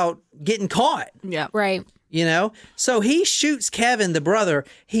worried about getting caught. Yeah. Right. So he shoots Kevin, the brother.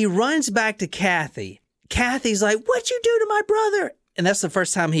 He runs back to Kathy. Kathy's like, "What'd you do to my brother?" And that's the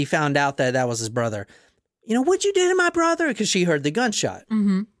first time he found out that was his brother. "What'd you do to my brother?" Because she heard the gunshot.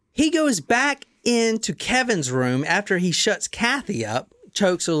 Mm-hmm. He goes back into Kevin's room after he shuts Kathy up,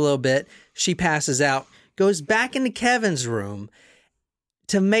 chokes a little bit. She passes out, goes back into Kevin's room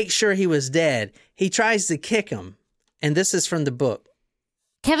to make sure he was dead. He tries to kick him. And this is from the book.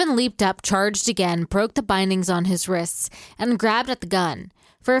 Kevin leaped up, charged again, broke the bindings on his wrists, and grabbed at the gun.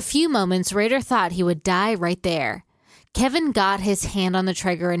 For a few moments, Rader thought he would die right there. Kevin got his hand on the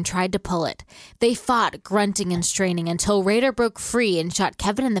trigger and tried to pull it. They fought, grunting and straining, until Rader broke free and shot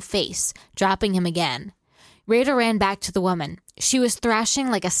Kevin in the face, dropping him again. Rader ran back to the woman. She was thrashing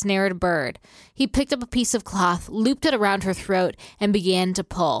like a snared bird. He picked up a piece of cloth, looped it around her throat, and began to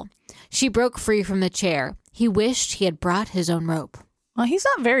pull. She broke free from the chair. He wished he had brought his own rope. Well, he's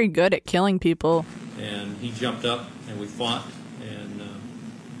not very good at killing people. And he jumped up, and we fought, and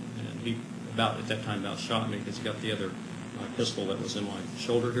he at that time shot me because he got the other pistol that was in my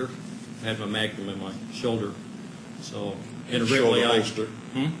shoulder here. I had my Magnum in my shoulder. So, shoulder holster?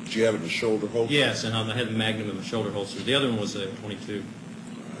 Did you have it in the shoulder holster? Yes, and I had the Magnum in my shoulder holster. The other one was a 22.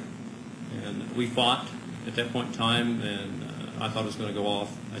 And we fought at that point in time, and I thought it was going to go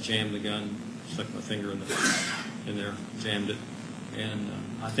off. I jammed the gun, stuck my finger in there, jammed it. And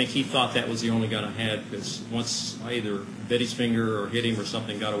I think he thought that was the only gun I had, because once I either bit his finger or hit him or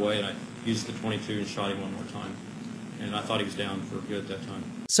something got away, and I used the 22 and shot him one more time. And I thought he was down for good that time.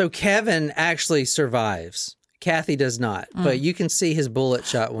 So Kevin actually survives. Kathy does not. But you can see his bullet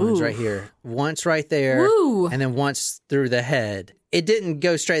shot wounds right here. Once right there, and then once through the head. It didn't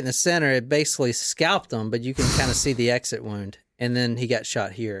go straight in the center. It basically scalped him, but you can kind of see the exit wound. And then he got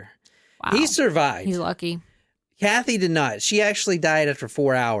shot here. Wow. He survived. He's lucky. Kathy did not. She actually died after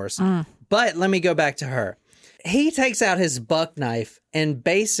 4 hours. But let me go back to her. He takes out his buck knife and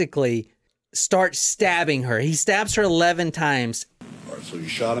basically starts stabbing her. He stabs her 11 times. All right, so you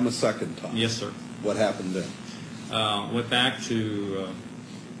shot him a second time. Yes, sir. What happened then? Went back to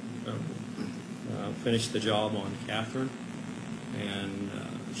finish the job on Catherine, and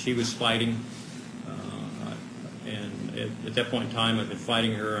she was fighting. And at that point in time, I'd been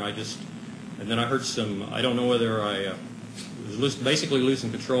fighting her, and then I heard some. I don't know whether I was basically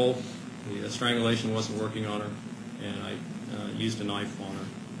losing control. The strangulation wasn't working on her, and I used a knife on her.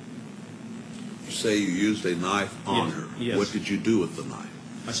 You say you used a knife on Yes, her. yes. What did you do with the knife?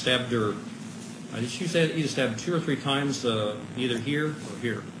 I stabbed her. I just used that either stabbed 2 or 3 times, either here or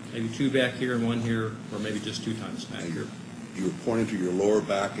here. Maybe 2 back here and 1 here, or maybe just 2 times back here. You were pointing to your lower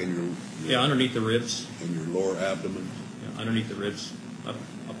back and your Yeah, underneath the ribs. and your lower abdomen. Yeah, underneath the ribs, up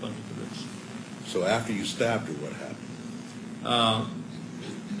underneath the ribs. So after you stabbed her, what happened?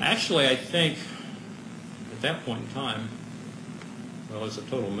 Actually, I think at that point in time, well, it was a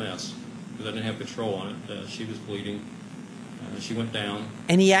total mess because I didn't have control on it. She was bleeding. She went down.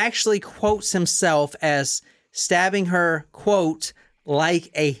 And he actually quotes himself as stabbing her, quote,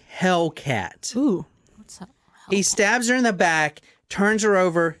 like a hellcat. Ooh. What's that? He stabs her in the back, turns her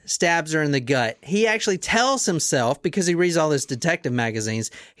over, stabs her in the gut. He actually tells himself, because he reads all his detective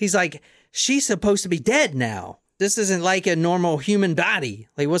magazines, he's like, she's supposed to be dead now. This isn't like a normal human body.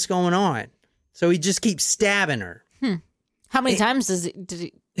 Like, what's going on? So he just keeps stabbing her. How many times did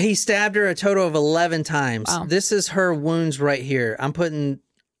he? He stabbed her a total of 11 times. Wow. This is her wounds right here. I'm putting,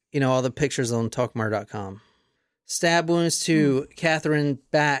 all the pictures on talkmurder.com. Stab wounds to Catherine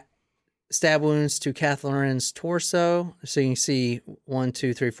back. Stab wounds to Catherine's torso. So you can see 1,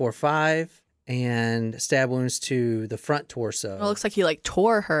 2, 3, 4, 5. And stab wounds to the front torso. It looks like he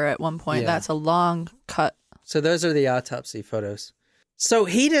tore her at one point. Yeah. That's a long cut. So those are the autopsy photos. So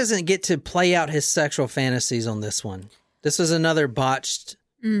he doesn't get to play out his sexual fantasies on this one. This was another botched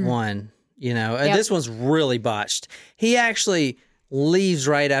one, and Yep. this one's really botched. He actually leaves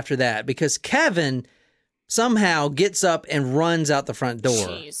right after that because Kevin somehow gets up and runs out the front door.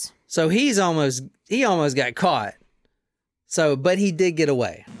 Jeez. So he almost got caught. So, but he did get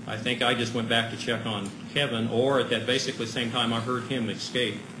away. I think I just went back to check on Kevin, or at that basically same time I heard him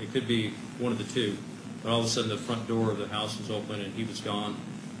escape. It could be one of the two. But all of a sudden the front door of the house was open and he was gone.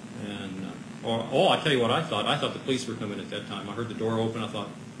 And I tell you what I thought. I thought the police were coming at that time. I heard the door open. I thought,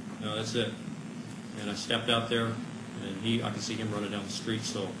 no, that's it. And I stepped out there, and I could see him running down the street.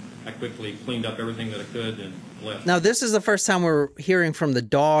 So I quickly cleaned up everything that I could and left. Now, this is the first time we're hearing from the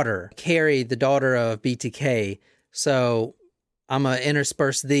daughter, Carrie, the daughter of BTK. So I'm going to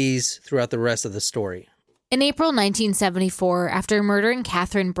intersperse these throughout the rest of the story. In April 1974, after murdering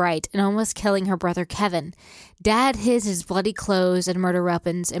Catherine Bright and almost killing her brother Kevin, Dad hid his bloody clothes and murder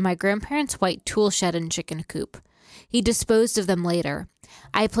weapons in my grandparents' white tool shed and chicken coop. He disposed of them later.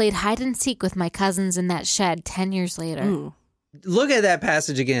 I played hide and seek with my cousins in that shed 10 years later. Ooh. Look at that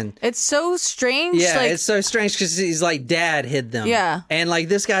passage again. It's so strange. Yeah, it's so strange because he's like, Dad hid them. Yeah. And like,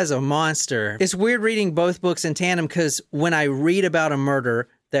 this guy's a monster. It's weird reading both books in tandem because when I read about a murder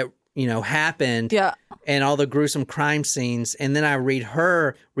that, happened Yeah. and all the gruesome crime scenes, and then I read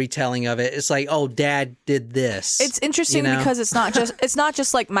her retelling of it, it's like, oh, Dad did this. It's interesting because it's not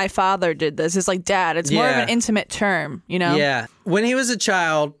just like my father did this. It's like Dad. It's more of Yeah. an intimate term, Yeah. When he was a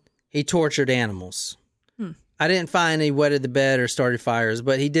child, he tortured animals. I didn't find he wetted the bed or started fires,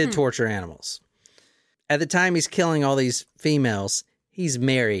 but he did torture animals. At the time he's killing all these females, he's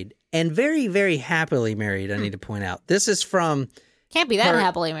married and very, very happily married, I need to point out. This is from... Can't be that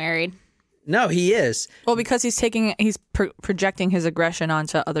happily married. No, he is. Well, because he's projecting his aggression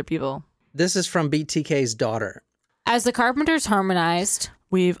onto other people. This is from BTK's daughter. As the Carpenters harmonized,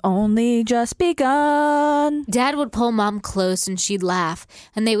 We've only just begun. Dad would pull Mom close and she'd laugh,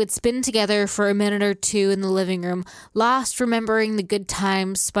 and they would spin together for a minute or two in the living room, lost remembering the good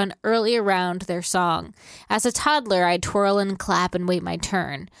times spun early around their song. As a toddler, I'd twirl and clap and wait my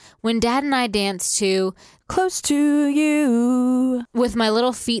turn. When Dad and I danced to Close to you. with my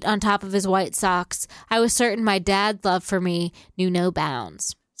little feet on top of his white socks, I was certain my dad's love for me knew no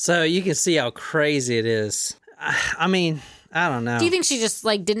bounds. So you can see how crazy it is. I mean, I don't know. Do you think she just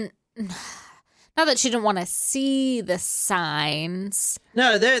didn't? Not that she didn't want to see the signs.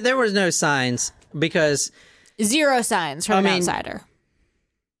 No, there was no signs because... Zero signs from an outsider.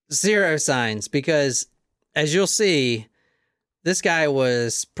 Zero signs because, as you'll see, this guy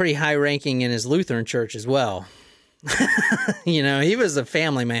was pretty high ranking in his Lutheran church as well. He was a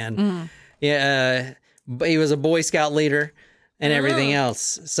family man. Yeah, he was a Boy Scout leader, and everything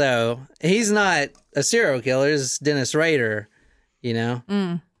else. So he's not a serial killer. It's Dennis Rader, you know,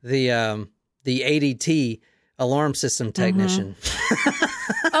 the ADT alarm system technician.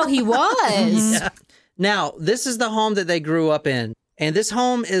 Oh, he was. Yeah. Now, this is the home that they grew up in. And this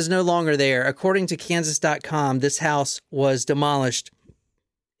home is no longer there. According to Kansas.com, this house was demolished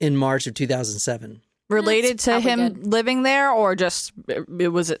in March of 2007. Related That's to probably him good. living there, or just it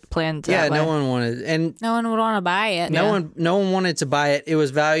was it planned Yeah, that way? no one wanted, and No one would want to buy it. no one wanted to buy it. It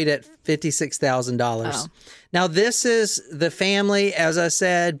was valued at $56,000. Oh. Now, this is the family. As I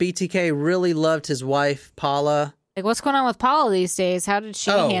said, BTK really loved his wife, Paula. Like, what's going on with Paula these days? How did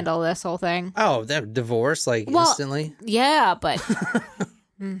she Oh. handle this whole thing? Oh, they're divorced Well, instantly. Yeah, but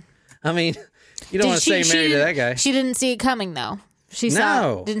I mean, you don't want to say married to that guy. She didn't see it coming, though. She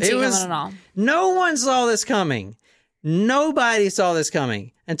No, didn't see it coming at all. No one saw this coming. Nobody saw this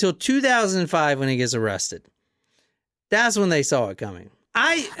coming until 2005 when he gets arrested. That's when they saw it coming.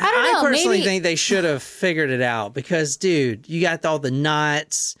 I don't know, personally maybe- think they should have figured it out because, dude, you got all the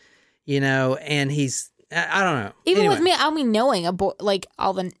knots, you know, and he's, I don't know. Even Anyway, with me, I mean, knowing like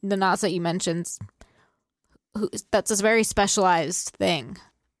all the knots that you mentioned, that's a very specialized thing.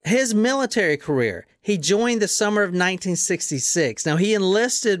 his military career, he joined the summer of 1966. Now, he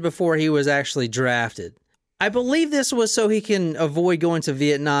enlisted before he was actually drafted. I believe this was so he can avoid going to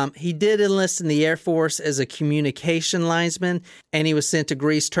Vietnam. He did enlist in the Air Force as a communication linesman, and he was sent to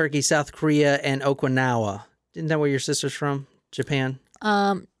Greece, Turkey, South Korea, and Okinawa. Isn't that where your sister's from? Japan?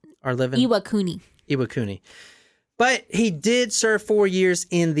 Or living? Iwakuni. Iwakuni. But he did serve 4 years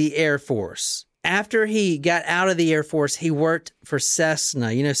in the Air Force. After he got out of the Air Force, he worked for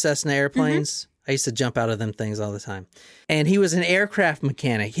Cessna. You know Cessna airplanes? I used to jump out of them things all the time. And he was an aircraft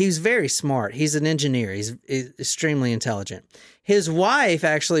mechanic. He was very smart. He's an engineer. He's extremely intelligent. His wife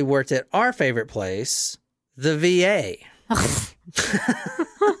actually worked at our favorite place, the VA.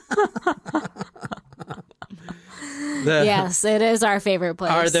 Yes, it is our favorite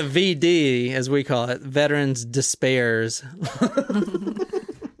place. Or the VD, as we call it, Veterans Despairs.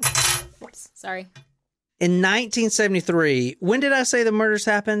 Sorry. In 1973, when did I say the murders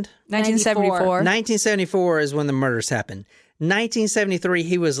happened? 1974. 1974 is when the murders happened. 1973,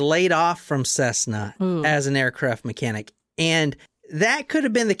 he was laid off from Cessna as an aircraft mechanic. And that could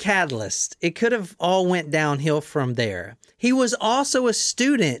have been the catalyst. It could have all went downhill from there. He was also a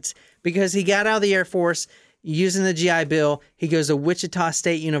student because he got out of the Air Force using the GI Bill. He goes to Wichita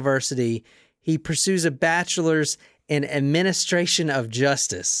State University. He pursues a bachelor's in administration of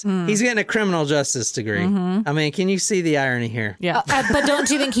justice. He's getting a criminal justice degree. I mean, can you see the irony here? Yeah. But don't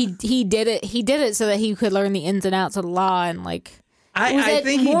you think he did it? He did it so that he could learn the ins and outs of the law and was I it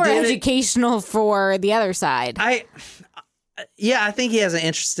think he more did it. educational for the other side? I think he has an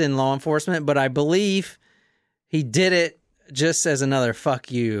interest in law enforcement, but I believe he did it just as another fuck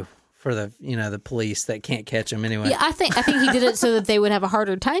you for the police that can't catch him anyway. Yeah, I think he did it so that they would have a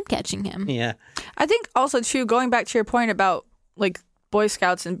harder time catching him. Yeah. I think also too, going back to your point about like Boy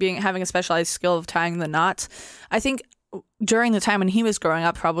Scouts and having a specialized skill of tying the knots. I think during the time when he was growing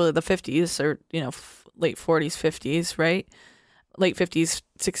up, probably the 50s or late 40s, 50s, right? Late 50s,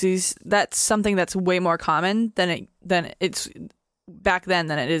 60s. That's something that's way more common than it's back then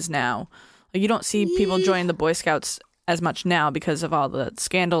than it is now. Like, you don't see people join the Boy Scouts as much now because of all the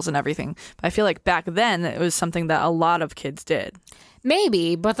scandals and everything. But I feel like back then it was something that a lot of kids did.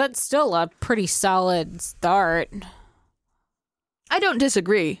 Maybe, but that's still a pretty solid start. I don't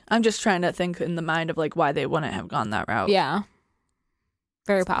disagree. I'm just trying to think in the mind of like why they wouldn't have gone that route. Yeah.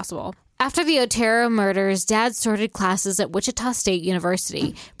 Very possible. After the Otero murders, Dad started classes at Wichita State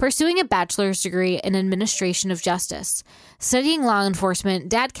University, pursuing a bachelor's degree in administration of justice. Studying law enforcement,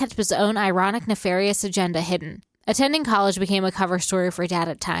 Dad kept his own ironic, nefarious agenda hidden. Attending college became a cover story for Dad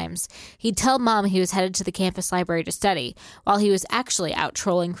at times. He'd tell Mom he was headed to the campus library to study, while he was actually out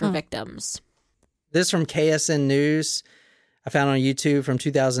trolling for victims. This from KSN News. I found on YouTube from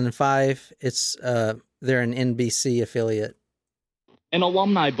 2005. It's they're an NBC affiliate. An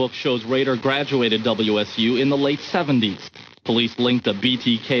alumni book shows Rader graduated WSU in the late 70s. Police linked a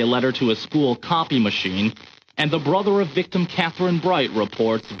BTK letter to a school copy machine, and the brother of victim Catherine Bright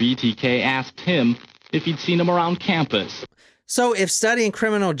reports BTK asked him if he'd seen him around campus. So if studying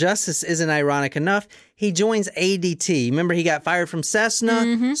criminal justice isn't ironic enough, he joins ADT. Remember, he got fired from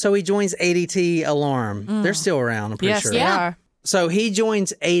Cessna, so he joins ADT Alarm. They're still around, I'm pretty Yes, sure. they are. So he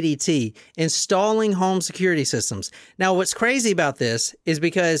joins ADT, installing home security systems. Now, what's crazy about this is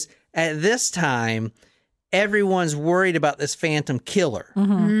because at this time, everyone's worried about this phantom killer.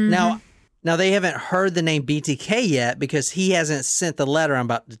 Now, they haven't heard the name BTK yet because he hasn't sent the letter I'm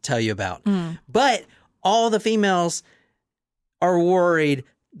about to tell you about. But all the females are worried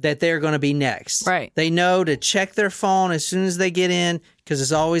that they're going to be next. Right. They know to check their phone as soon as they get in because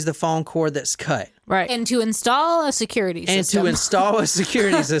it's always the phone cord that's cut. Right. And to install a security system. And to install a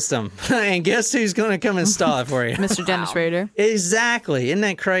security system. And guess who's going to come install it for you? Mr. Dennis Rader. Exactly. Isn't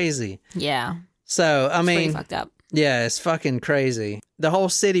that crazy? Yeah. So, I Pretty mean, fucked up. yeah, it's fucking crazy. The whole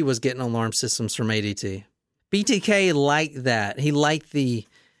city was getting alarm systems from ADT. BTK liked that. He liked the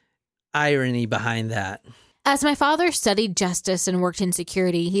irony behind that. As my father studied justice and worked in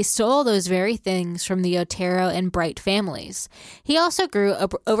security, he stole those very things from the Otero and Bright families. He also grew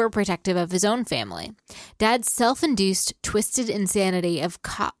overprotective of his own family. Dad's self-induced, twisted insanity of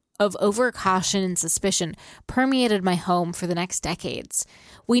over-caution and suspicion permeated my home for the next decades.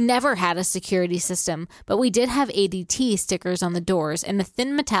 We never had a security system, but we did have ADT stickers on the doors and a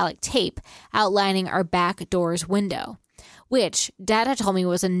thin metallic tape outlining our back door's window, which Dad had told me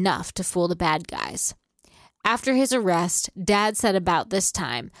was enough to fool the bad guys. After his arrest, Dad said about this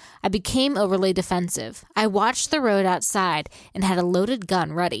time, I became overly defensive. I watched the road outside and had a loaded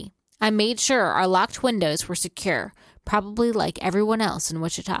gun ready. I made sure our locked windows were secure, probably like everyone else in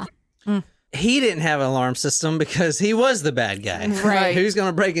Wichita. He didn't have an alarm system because he was the bad guy. Right. Who's going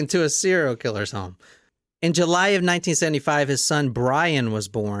to break into a serial killer's home? In July of 1975, his son Brian was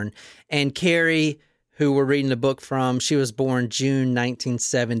born, and Carrie, who we're reading the book from, she was born June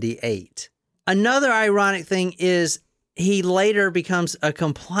 1978. Another ironic thing is he later becomes a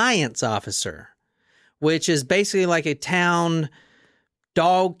compliance officer, which is basically like a town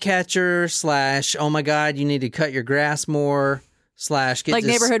dog catcher / oh my God, you need to cut your grass more / get Like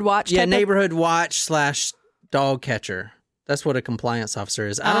this, neighborhood watch Yeah, type of- neighborhood watch / dog catcher. That's what a compliance officer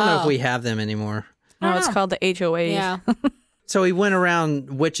is. I don't know if Oh. we have them anymore. No, it's called the HOA. Yeah. So he went around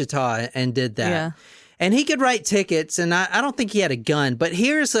Wichita and did that. Yeah. And he could write tickets, and I don't think he had a gun. But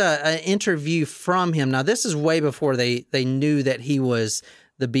here's an interview from him. Now, this is way before they knew that he was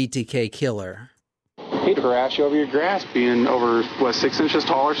the BTK killer. Hate to harass you over your grass being over, 6 inches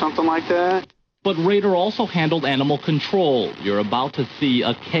tall or something like that? But Rader also handled animal control. You're about to see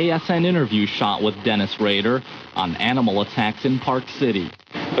a KSN interview shot with Dennis Rader on animal attacks in Park City.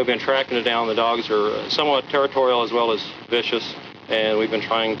 We've been tracking it down. The dogs are somewhat territorial as well as vicious, and we've been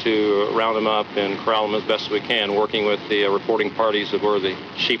trying to round them up and corral them as best we can, working with the reporting parties of where the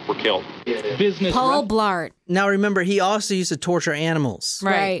sheep were killed. Business Paul Blart. Now, remember, he also used to torture animals.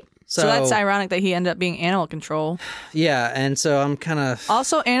 Right. So that's ironic that he ended up being animal control. Yeah, and so I'm kind of...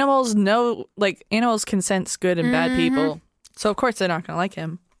 Also, animals know, animals can sense good and bad people. So, of course, they're not going to like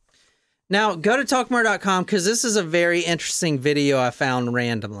him. Now, go to talkmore.com because this is a very interesting video I found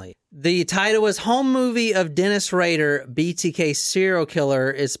randomly. The title is Home Movie of Dennis Rader, BTK Serial Killer.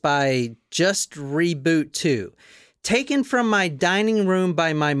 It's by Just Reboot 2. Taken from my dining room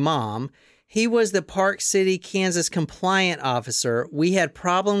by my mom. He was the Park City, Kansas compliant officer. We had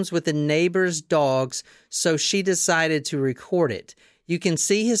problems with the neighbor's dogs, so she decided to record it. You can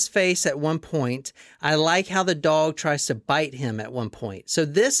see his face at one point. I like how the dog tries to bite him at one point. So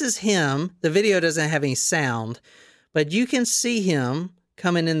this is him. The video doesn't have any sound, but you can see him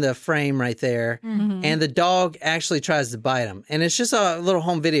coming in the frame right there. And the dog actually tries to bite him. And it's just a little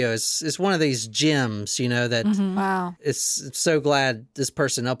home video. It's one of these gems, that Wow. it's so glad this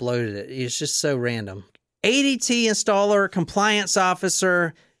person uploaded it. It's just so random. ADT installer, compliance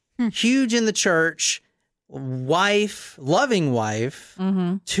officer, huge in the church, wife, loving wife,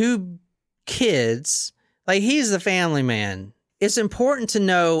 2 kids. He's the family man. It's important to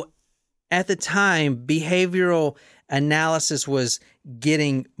know at the time, behavioral analysis was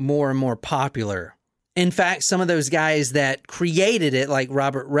getting more and more popular. In fact, some of those guys that created it, like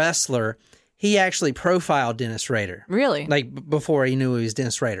Robert Ressler, he actually profiled Dennis Rader. Really? Before he knew he was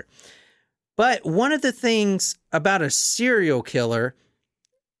Dennis Rader. But one of the things about a serial killer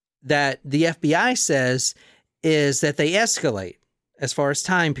that the FBI says is that they escalate as far as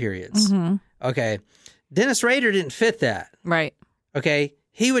time periods. Okay. Dennis Rader didn't fit that. Right. Okay.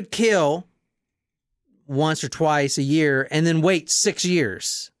 He would kill once or twice a year and then wait 6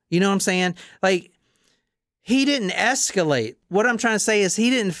 years. You know what I'm saying? He didn't escalate. What I'm trying to say is he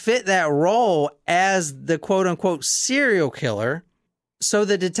didn't fit that role as the quote unquote serial killer. So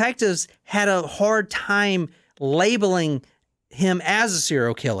the detectives had a hard time labeling him as a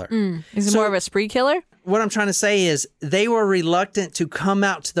serial killer. Is he more of a spree killer? What I'm trying to say is they were reluctant to come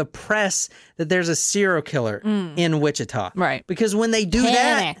out to the press that there's a serial killer in Wichita. Right. Because when they do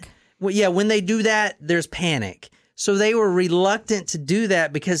Panic. when they do that, there's panic. So they were reluctant to do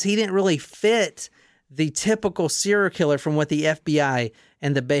that because he didn't really fit the typical serial killer from what the FBI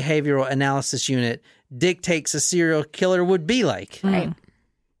and the Behavioral Analysis Unit dictates a serial killer would be like. Right.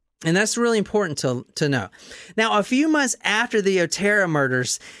 And that's really important to know. Now, a few months after the Otero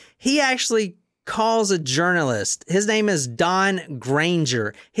murders, he actually calls a journalist. His name is Don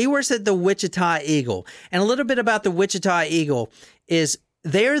Granger. He works at the Wichita Eagle. And a little bit about the Wichita Eagle is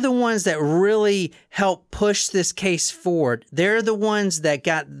they're the ones that really help push this case forward. They're the ones that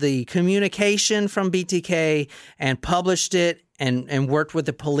got the communication from BTK and published it and worked with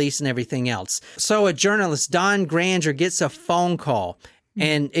the police and everything else. So a journalist, Don Granger, gets a phone call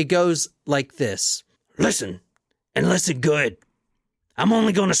and it goes like this. Listen, and listen good. I'm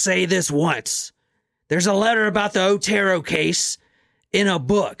only going to say this once. There's a letter about the Otero case in a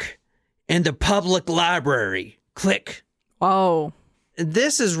book in the public library. Click. Whoa.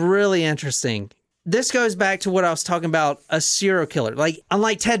 This is really interesting. This goes back to what I was talking about, a serial killer. Like,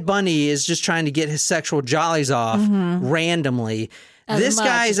 unlike Ted Bundy is just trying to get his sexual jollies off randomly, this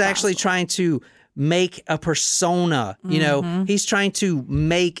guy is actually trying to make a persona. You know, he's trying to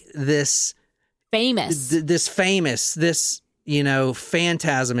make this famous, this you know,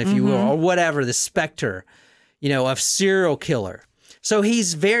 phantasm, if you will, or whatever, the specter, you know, of serial killer. So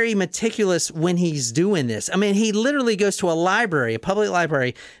he's very meticulous when he's doing this. I mean, he literally goes to a library, a public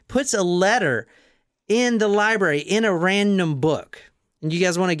library, puts a letter in the library in a random book. And you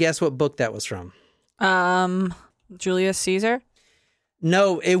guys want to guess what book that was from? Julius Caesar?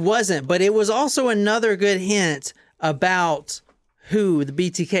 No, it wasn't. But it was also another good hint about who the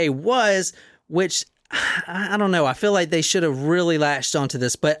BTK was, which I don't know. I feel like they should have really latched onto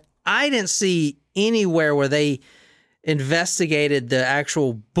this, but I didn't see anywhere where they investigated the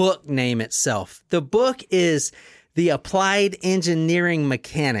actual book name itself. The book is The Applied Engineering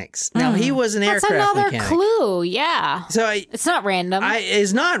Mechanics. Now, he was an aircraft mechanic. That's another clue, yeah. So it's not random.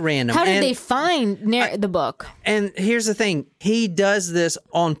 It's not random. How did they find the book? And here's the thing. He does this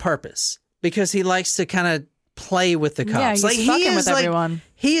on purpose because he likes to kind of play with the cops. Yeah, he's fucking with everyone.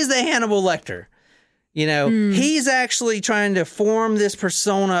 He is the Hannibal Lecter. You know, he's actually trying to form this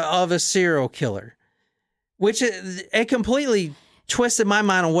persona of a serial killer, which it completely twisted my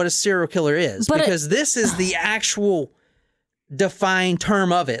mind on what a serial killer is, because this is the actual defined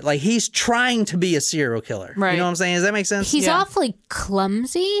term of it. Like, he's trying to be a serial killer. Right. You know what I'm saying? Does that make sense? He's awfully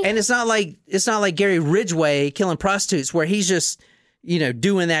clumsy. And it's not like Gary Ridgway killing prostitutes where he's just, you know,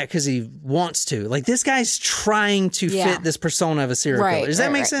 doing that because he wants to. Like, this guy's trying to fit this persona of a serial killer. Does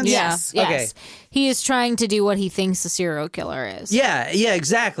that make sense? Yes. Okay. He is trying to do what he thinks a serial killer is. Yeah,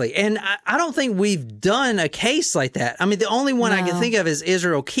 exactly. And I don't think we've done a case like that. I mean, the only one I can think of is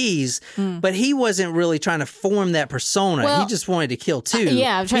Israel Keys, but he wasn't really trying to form that persona. Well, he just wanted to kill too.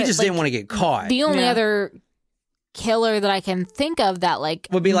 he just didn't want to get caught. The only other killer that I can think of that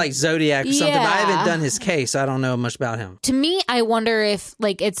would be like Zodiac or something, but I haven't done his case. I don't know much about him. To me, I wonder if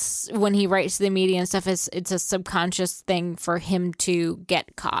it's when he writes to the media and stuff, it's a subconscious thing for him to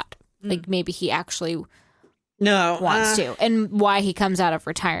get caught. Like, maybe he actually wants to, and why he comes out of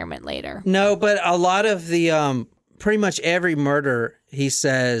retirement later. No, but a lot of the pretty much every murder, he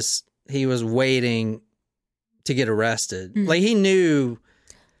says he was waiting to get arrested. Like, he knew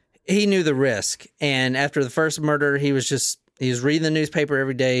the risk. And after the first murder, he was reading the newspaper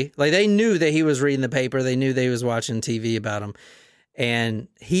every day. Like, they knew that he was reading the paper. They knew they was watching TV about him. And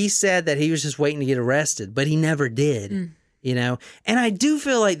he said that he was just waiting to get arrested, but he never did, you know? And I do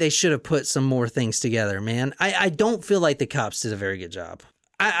feel like they should have put some more things together, man. I don't feel like the cops did a very good job.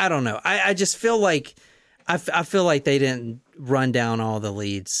 I don't know. I just feel like, I feel like they didn't run down all the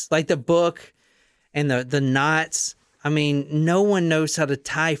leads. Like the book and the knots. I mean, no one knows how to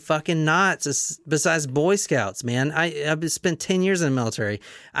tie fucking knots besides Boy Scouts, man. I've spent 10 years in the military.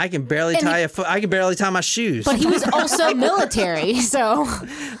 I can barely tie my shoes. But he was also military, so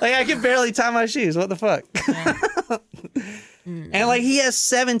like, I can barely tie my shoes. What the fuck? Yeah. And like, he has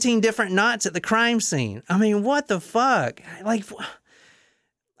 17 different knots at the crime scene. I mean, what the fuck? Like,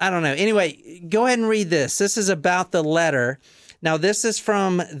 I don't know. Anyway, go ahead and read this. This is about the letter. Now, this is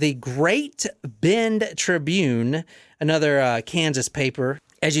from the Great Bend Tribune, another Kansas paper.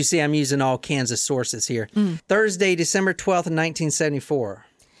 As you see, I'm using all Kansas sources here. Thursday, December 12th, 1974.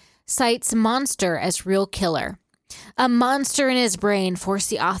 Cites monster as real killer. A monster in his brain forced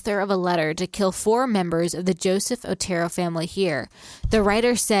the author of a letter to kill 4 members of the Joseph Otero family here, the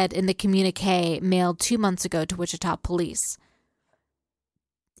writer said in the communique mailed 2 months ago to Wichita police.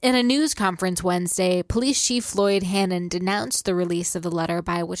 In a news conference Wednesday, Police Chief Floyd Hannon denounced the release of the letter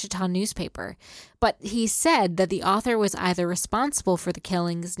by a Wichita newspaper, but he said that the author was either responsible for the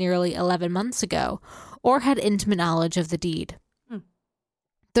killings nearly 11 months ago or had intimate knowledge of the deed.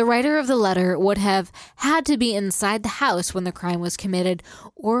 The writer of the letter would have had to be inside the house when the crime was committed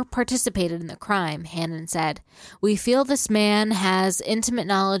or participated in the crime, Hannon said. We feel this man has intimate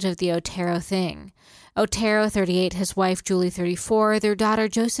knowledge of the Otero thing. Otero, 38, his wife, Julie, 34, their daughter,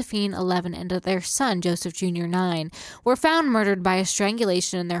 Josephine, 11, and their son, Joseph Jr., 9, were found murdered by a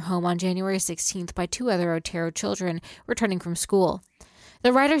strangulation in their home on January 16th by 2 other Otero children returning from school.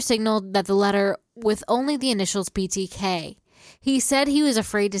 The writer signaled that the letter with only the initials BTK. He said he was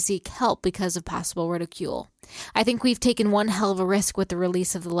afraid to seek help because of possible ridicule. I think we've taken one hell of a risk with the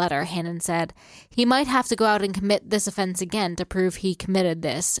release of the letter, Hannon said. He might have to go out and commit this offense again to prove he committed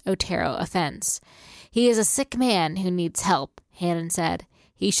this Otero offense. He is a sick man who needs help, Hannon said.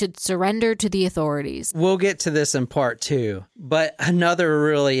 He should surrender to the authorities. We'll get to this in part 2. But another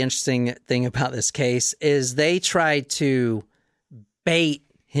really interesting thing about this case is they tried to bait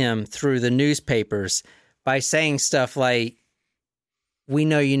him through the newspapers by saying stuff like, we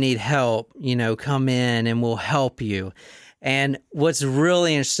know you need help, come in and we'll help you. And what's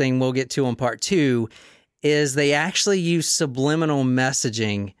really interesting, we'll get to in part 2, is they actually use subliminal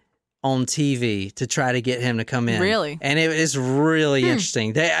messaging on TV to try to get him to come in. Really? And it is really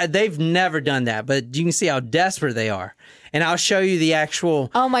interesting. They've never done that, but you can see how desperate they are. And I'll show you the actual...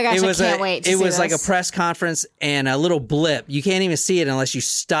 Oh my gosh, I can't wait to see It was this. like a press conference and a little blip. You can't even see it unless you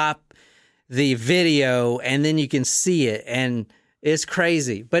stop the video, and then you can see it. And it's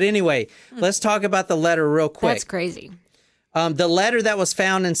crazy. But anyway, let's talk about the letter real quick. That's crazy. The letter that was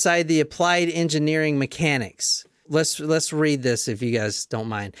found inside the Applied Engineering Mechanics. Let's read this if you guys don't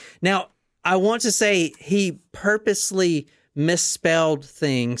mind. Now, I want to say he purposely misspelled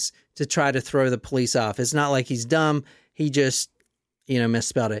things to try to throw the police off. It's not like he's dumb. He just,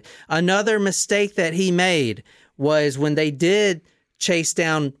 misspelled it. Another mistake that he made was when they did chase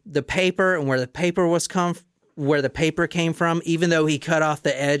down the paper and where the paper came from, even though he cut off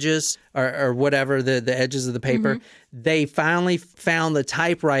the edges or whatever, the edges of the paper, they finally found the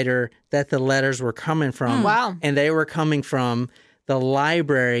typewriter that the letters were coming from. Wow. And they were coming from the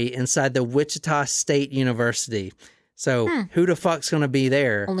library inside the Wichita State University. So who the fuck's going to be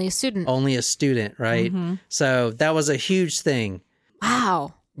there? Only a student. Only a student, right? So that was a huge thing.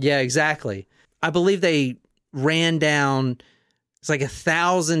 Wow. Yeah, exactly. I believe they ran down... It's like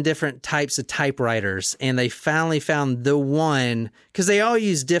 1,000 different types of typewriters, and they finally found the one, because they all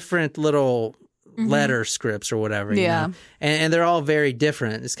use different little letter scripts or whatever. Yeah. And they're all very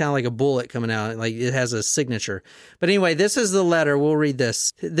different. It's kind of like a bullet coming out, like it has a signature. But anyway, this is the letter. We'll read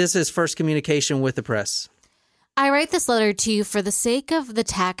this. This is first communication with the press. I write this letter to you for the sake of the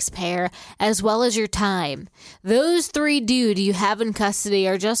taxpayer as well as your time. Those 3 dudes you have in custody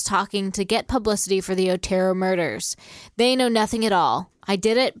are just talking to get publicity for the Otero murders. They know nothing at all. I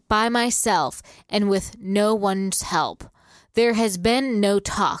did it by myself and with no one's help. There has been no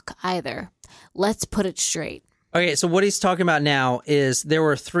talk either. Let's put it straight. Okay, so what he's talking about now is there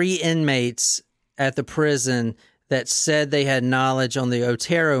were 3 inmates at the prison that said they had knowledge on the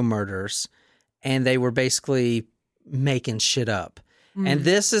Otero murders, and they were basically making shit up. And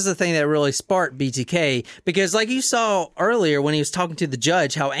this is the thing that really sparked BTK, because like you saw earlier when he was talking to the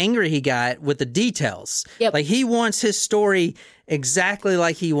judge, how angry he got with the details. Yep. Like he wants his story exactly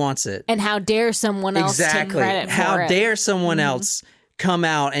like he wants it. And how dare someone else take credit for How it? dare someone else come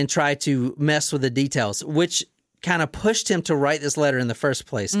out and try to mess with the details, which kind of pushed him to write this letter in the first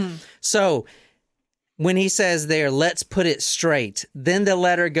place. So when he says there, let's put it straight, then the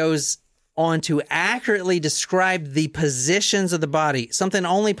letter goes on to accurately describe the positions of the body, something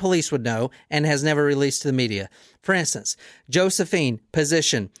only police would know and has never released to the media. For instance, Josephine,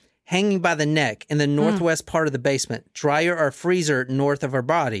 position, hanging by the neck in the northwest part of the basement, dryer or freezer north of her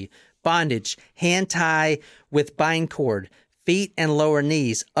body, bondage, hand tie with bind cord, feet and lower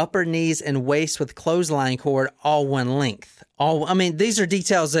knees, upper knees and waist with clothesline cord, all one length. These are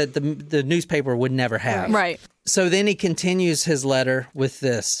details that the newspaper would never have. Right. So then he continues his letter with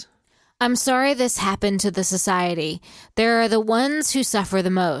this. I'm sorry this happened to the society. They are the ones who suffer the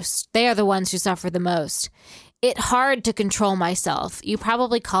most. It hard to control myself. You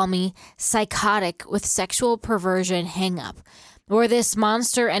probably call me psychotic with sexual perversion hang-up. Where this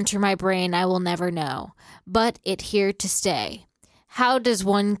monster enter my brain, I will never know. But it here to stay. How does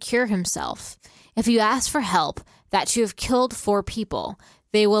one cure himself? If you ask for help, that you have killed 4 people,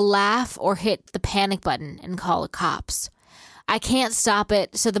 they will laugh or hit the panic button and call the cops. I can't stop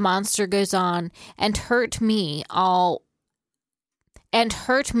it, so the monster goes on and hurt me as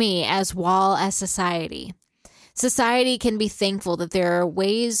well as society. Society can be thankful that there are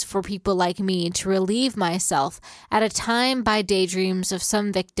ways for people like me to relieve myself at a time by daydreams of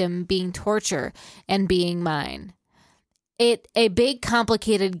some victim being tortured and being mine. A big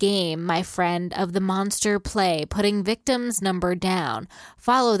complicated game, my friend, of the monster play, putting victims' number down.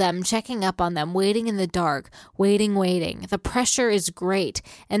 Follow them, checking up on them, waiting in the dark, waiting. The pressure is great,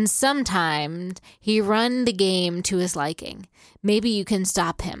 and sometimes he run the game to his liking. Maybe you can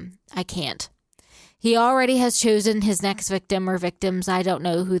stop him. I can't. He already has chosen his next victim or victims. I don't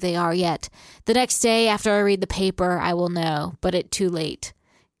know who they are yet. The next day, after I read the paper, I will know, but it's too late.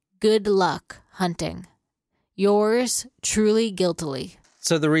 Good luck hunting. Yours, truly, guiltily.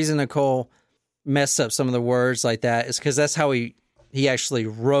 So the reason Nicole messed up some of the words like that is because that's how he actually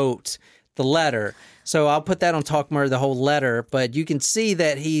wrote the letter. So I'll put that on Talk Murder, the whole letter, but you can see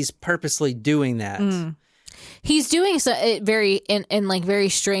that he's purposely doing that. He's doing so in like very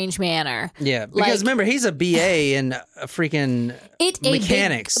strange manner. Yeah, because remember, he's a BA in freaking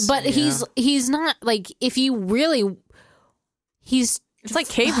mechanics. But he's not like, if you really, it's like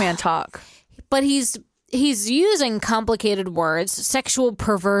caveman talk. But he's using complicated words, sexual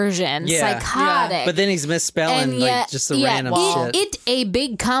perversion, psychotic. Yeah. But then he's misspelling just the random shit. It's a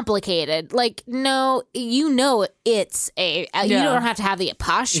big complicated. Like, no, it's a. You don't have to have the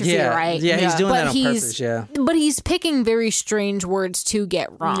apostrophe, right? Yeah, he's doing that on purpose, But he's picking very strange words to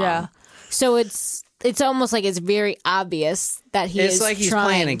get wrong. Yeah. So it's almost like it's very obvious that he's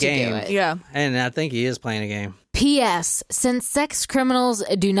playing a game. To do it. Yeah. And I think he is playing a game. P.S. Since sex criminals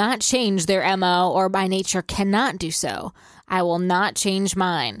do not change their MO or by nature cannot do so, I will not change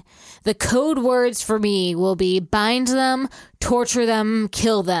mine. The code words for me will be bind them, torture them,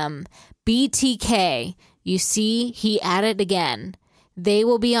 kill them. BTK. You see, he added again. They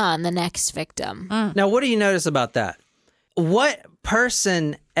will be on the next victim. Now, what do you notice about that? What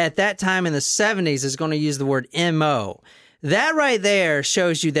person at that time in the 70s is going to use the word MO? That right there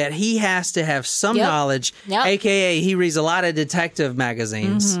shows you that he has to have some knowledge, a.k.a. he reads a lot of detective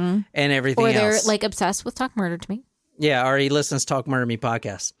magazines and everything else. Or they're like obsessed with Talk Murder to Me. Yeah, or he listens to Talk Murder Me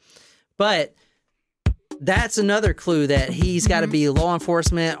podcast. But that's another clue that he's got to be law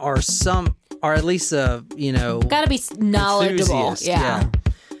enforcement or at least got to be knowledgeable. Yeah.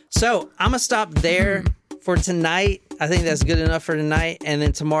 So I'm going to stop there for tonight. I think that's good enough for tonight. And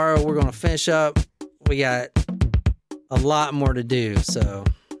then tomorrow we're going to finish up. We got a lot more to do. So,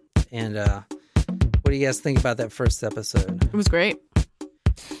 and what do you guys think about that first episode? It was great.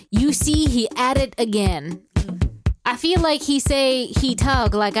 You see, he added again. I feel like he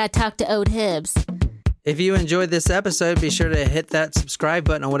talk like I talk to old Hibbs. If you enjoyed this episode, be sure to hit that subscribe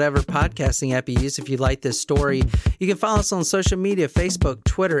button on whatever podcasting app you use. If you like this story, you can follow us on social media, Facebook,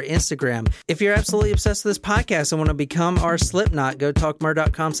 Twitter, Instagram. If you're absolutely obsessed with this podcast and want to become our Slipknot, go to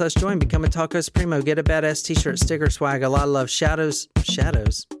talkmurder.com/join. Become a Taco Supremo. Get a badass t-shirt, sticker, swag, a lot of love. Shout it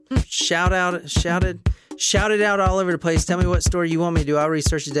out all over the place. Tell me what story you want me to do. I'll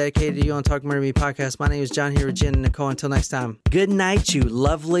research it dedicated to you on Talk Murder Me podcast. My name is John here with Jen and Nicole. Until next time, good night, you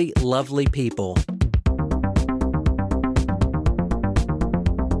lovely, lovely people.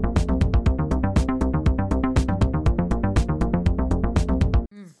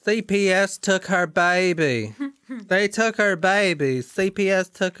 CPS took her baby. They took her baby.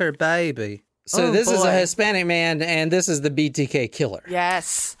 CPS took her baby. So this is a Hispanic man, and this is the BTK killer.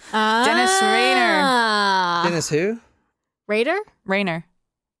 Yes. Dennis Rainer. Dennis who? Rainer.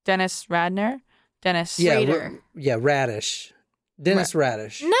 Dennis Radner. Dennis Rader. Rader. Radish. Dennis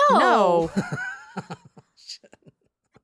Radish. No.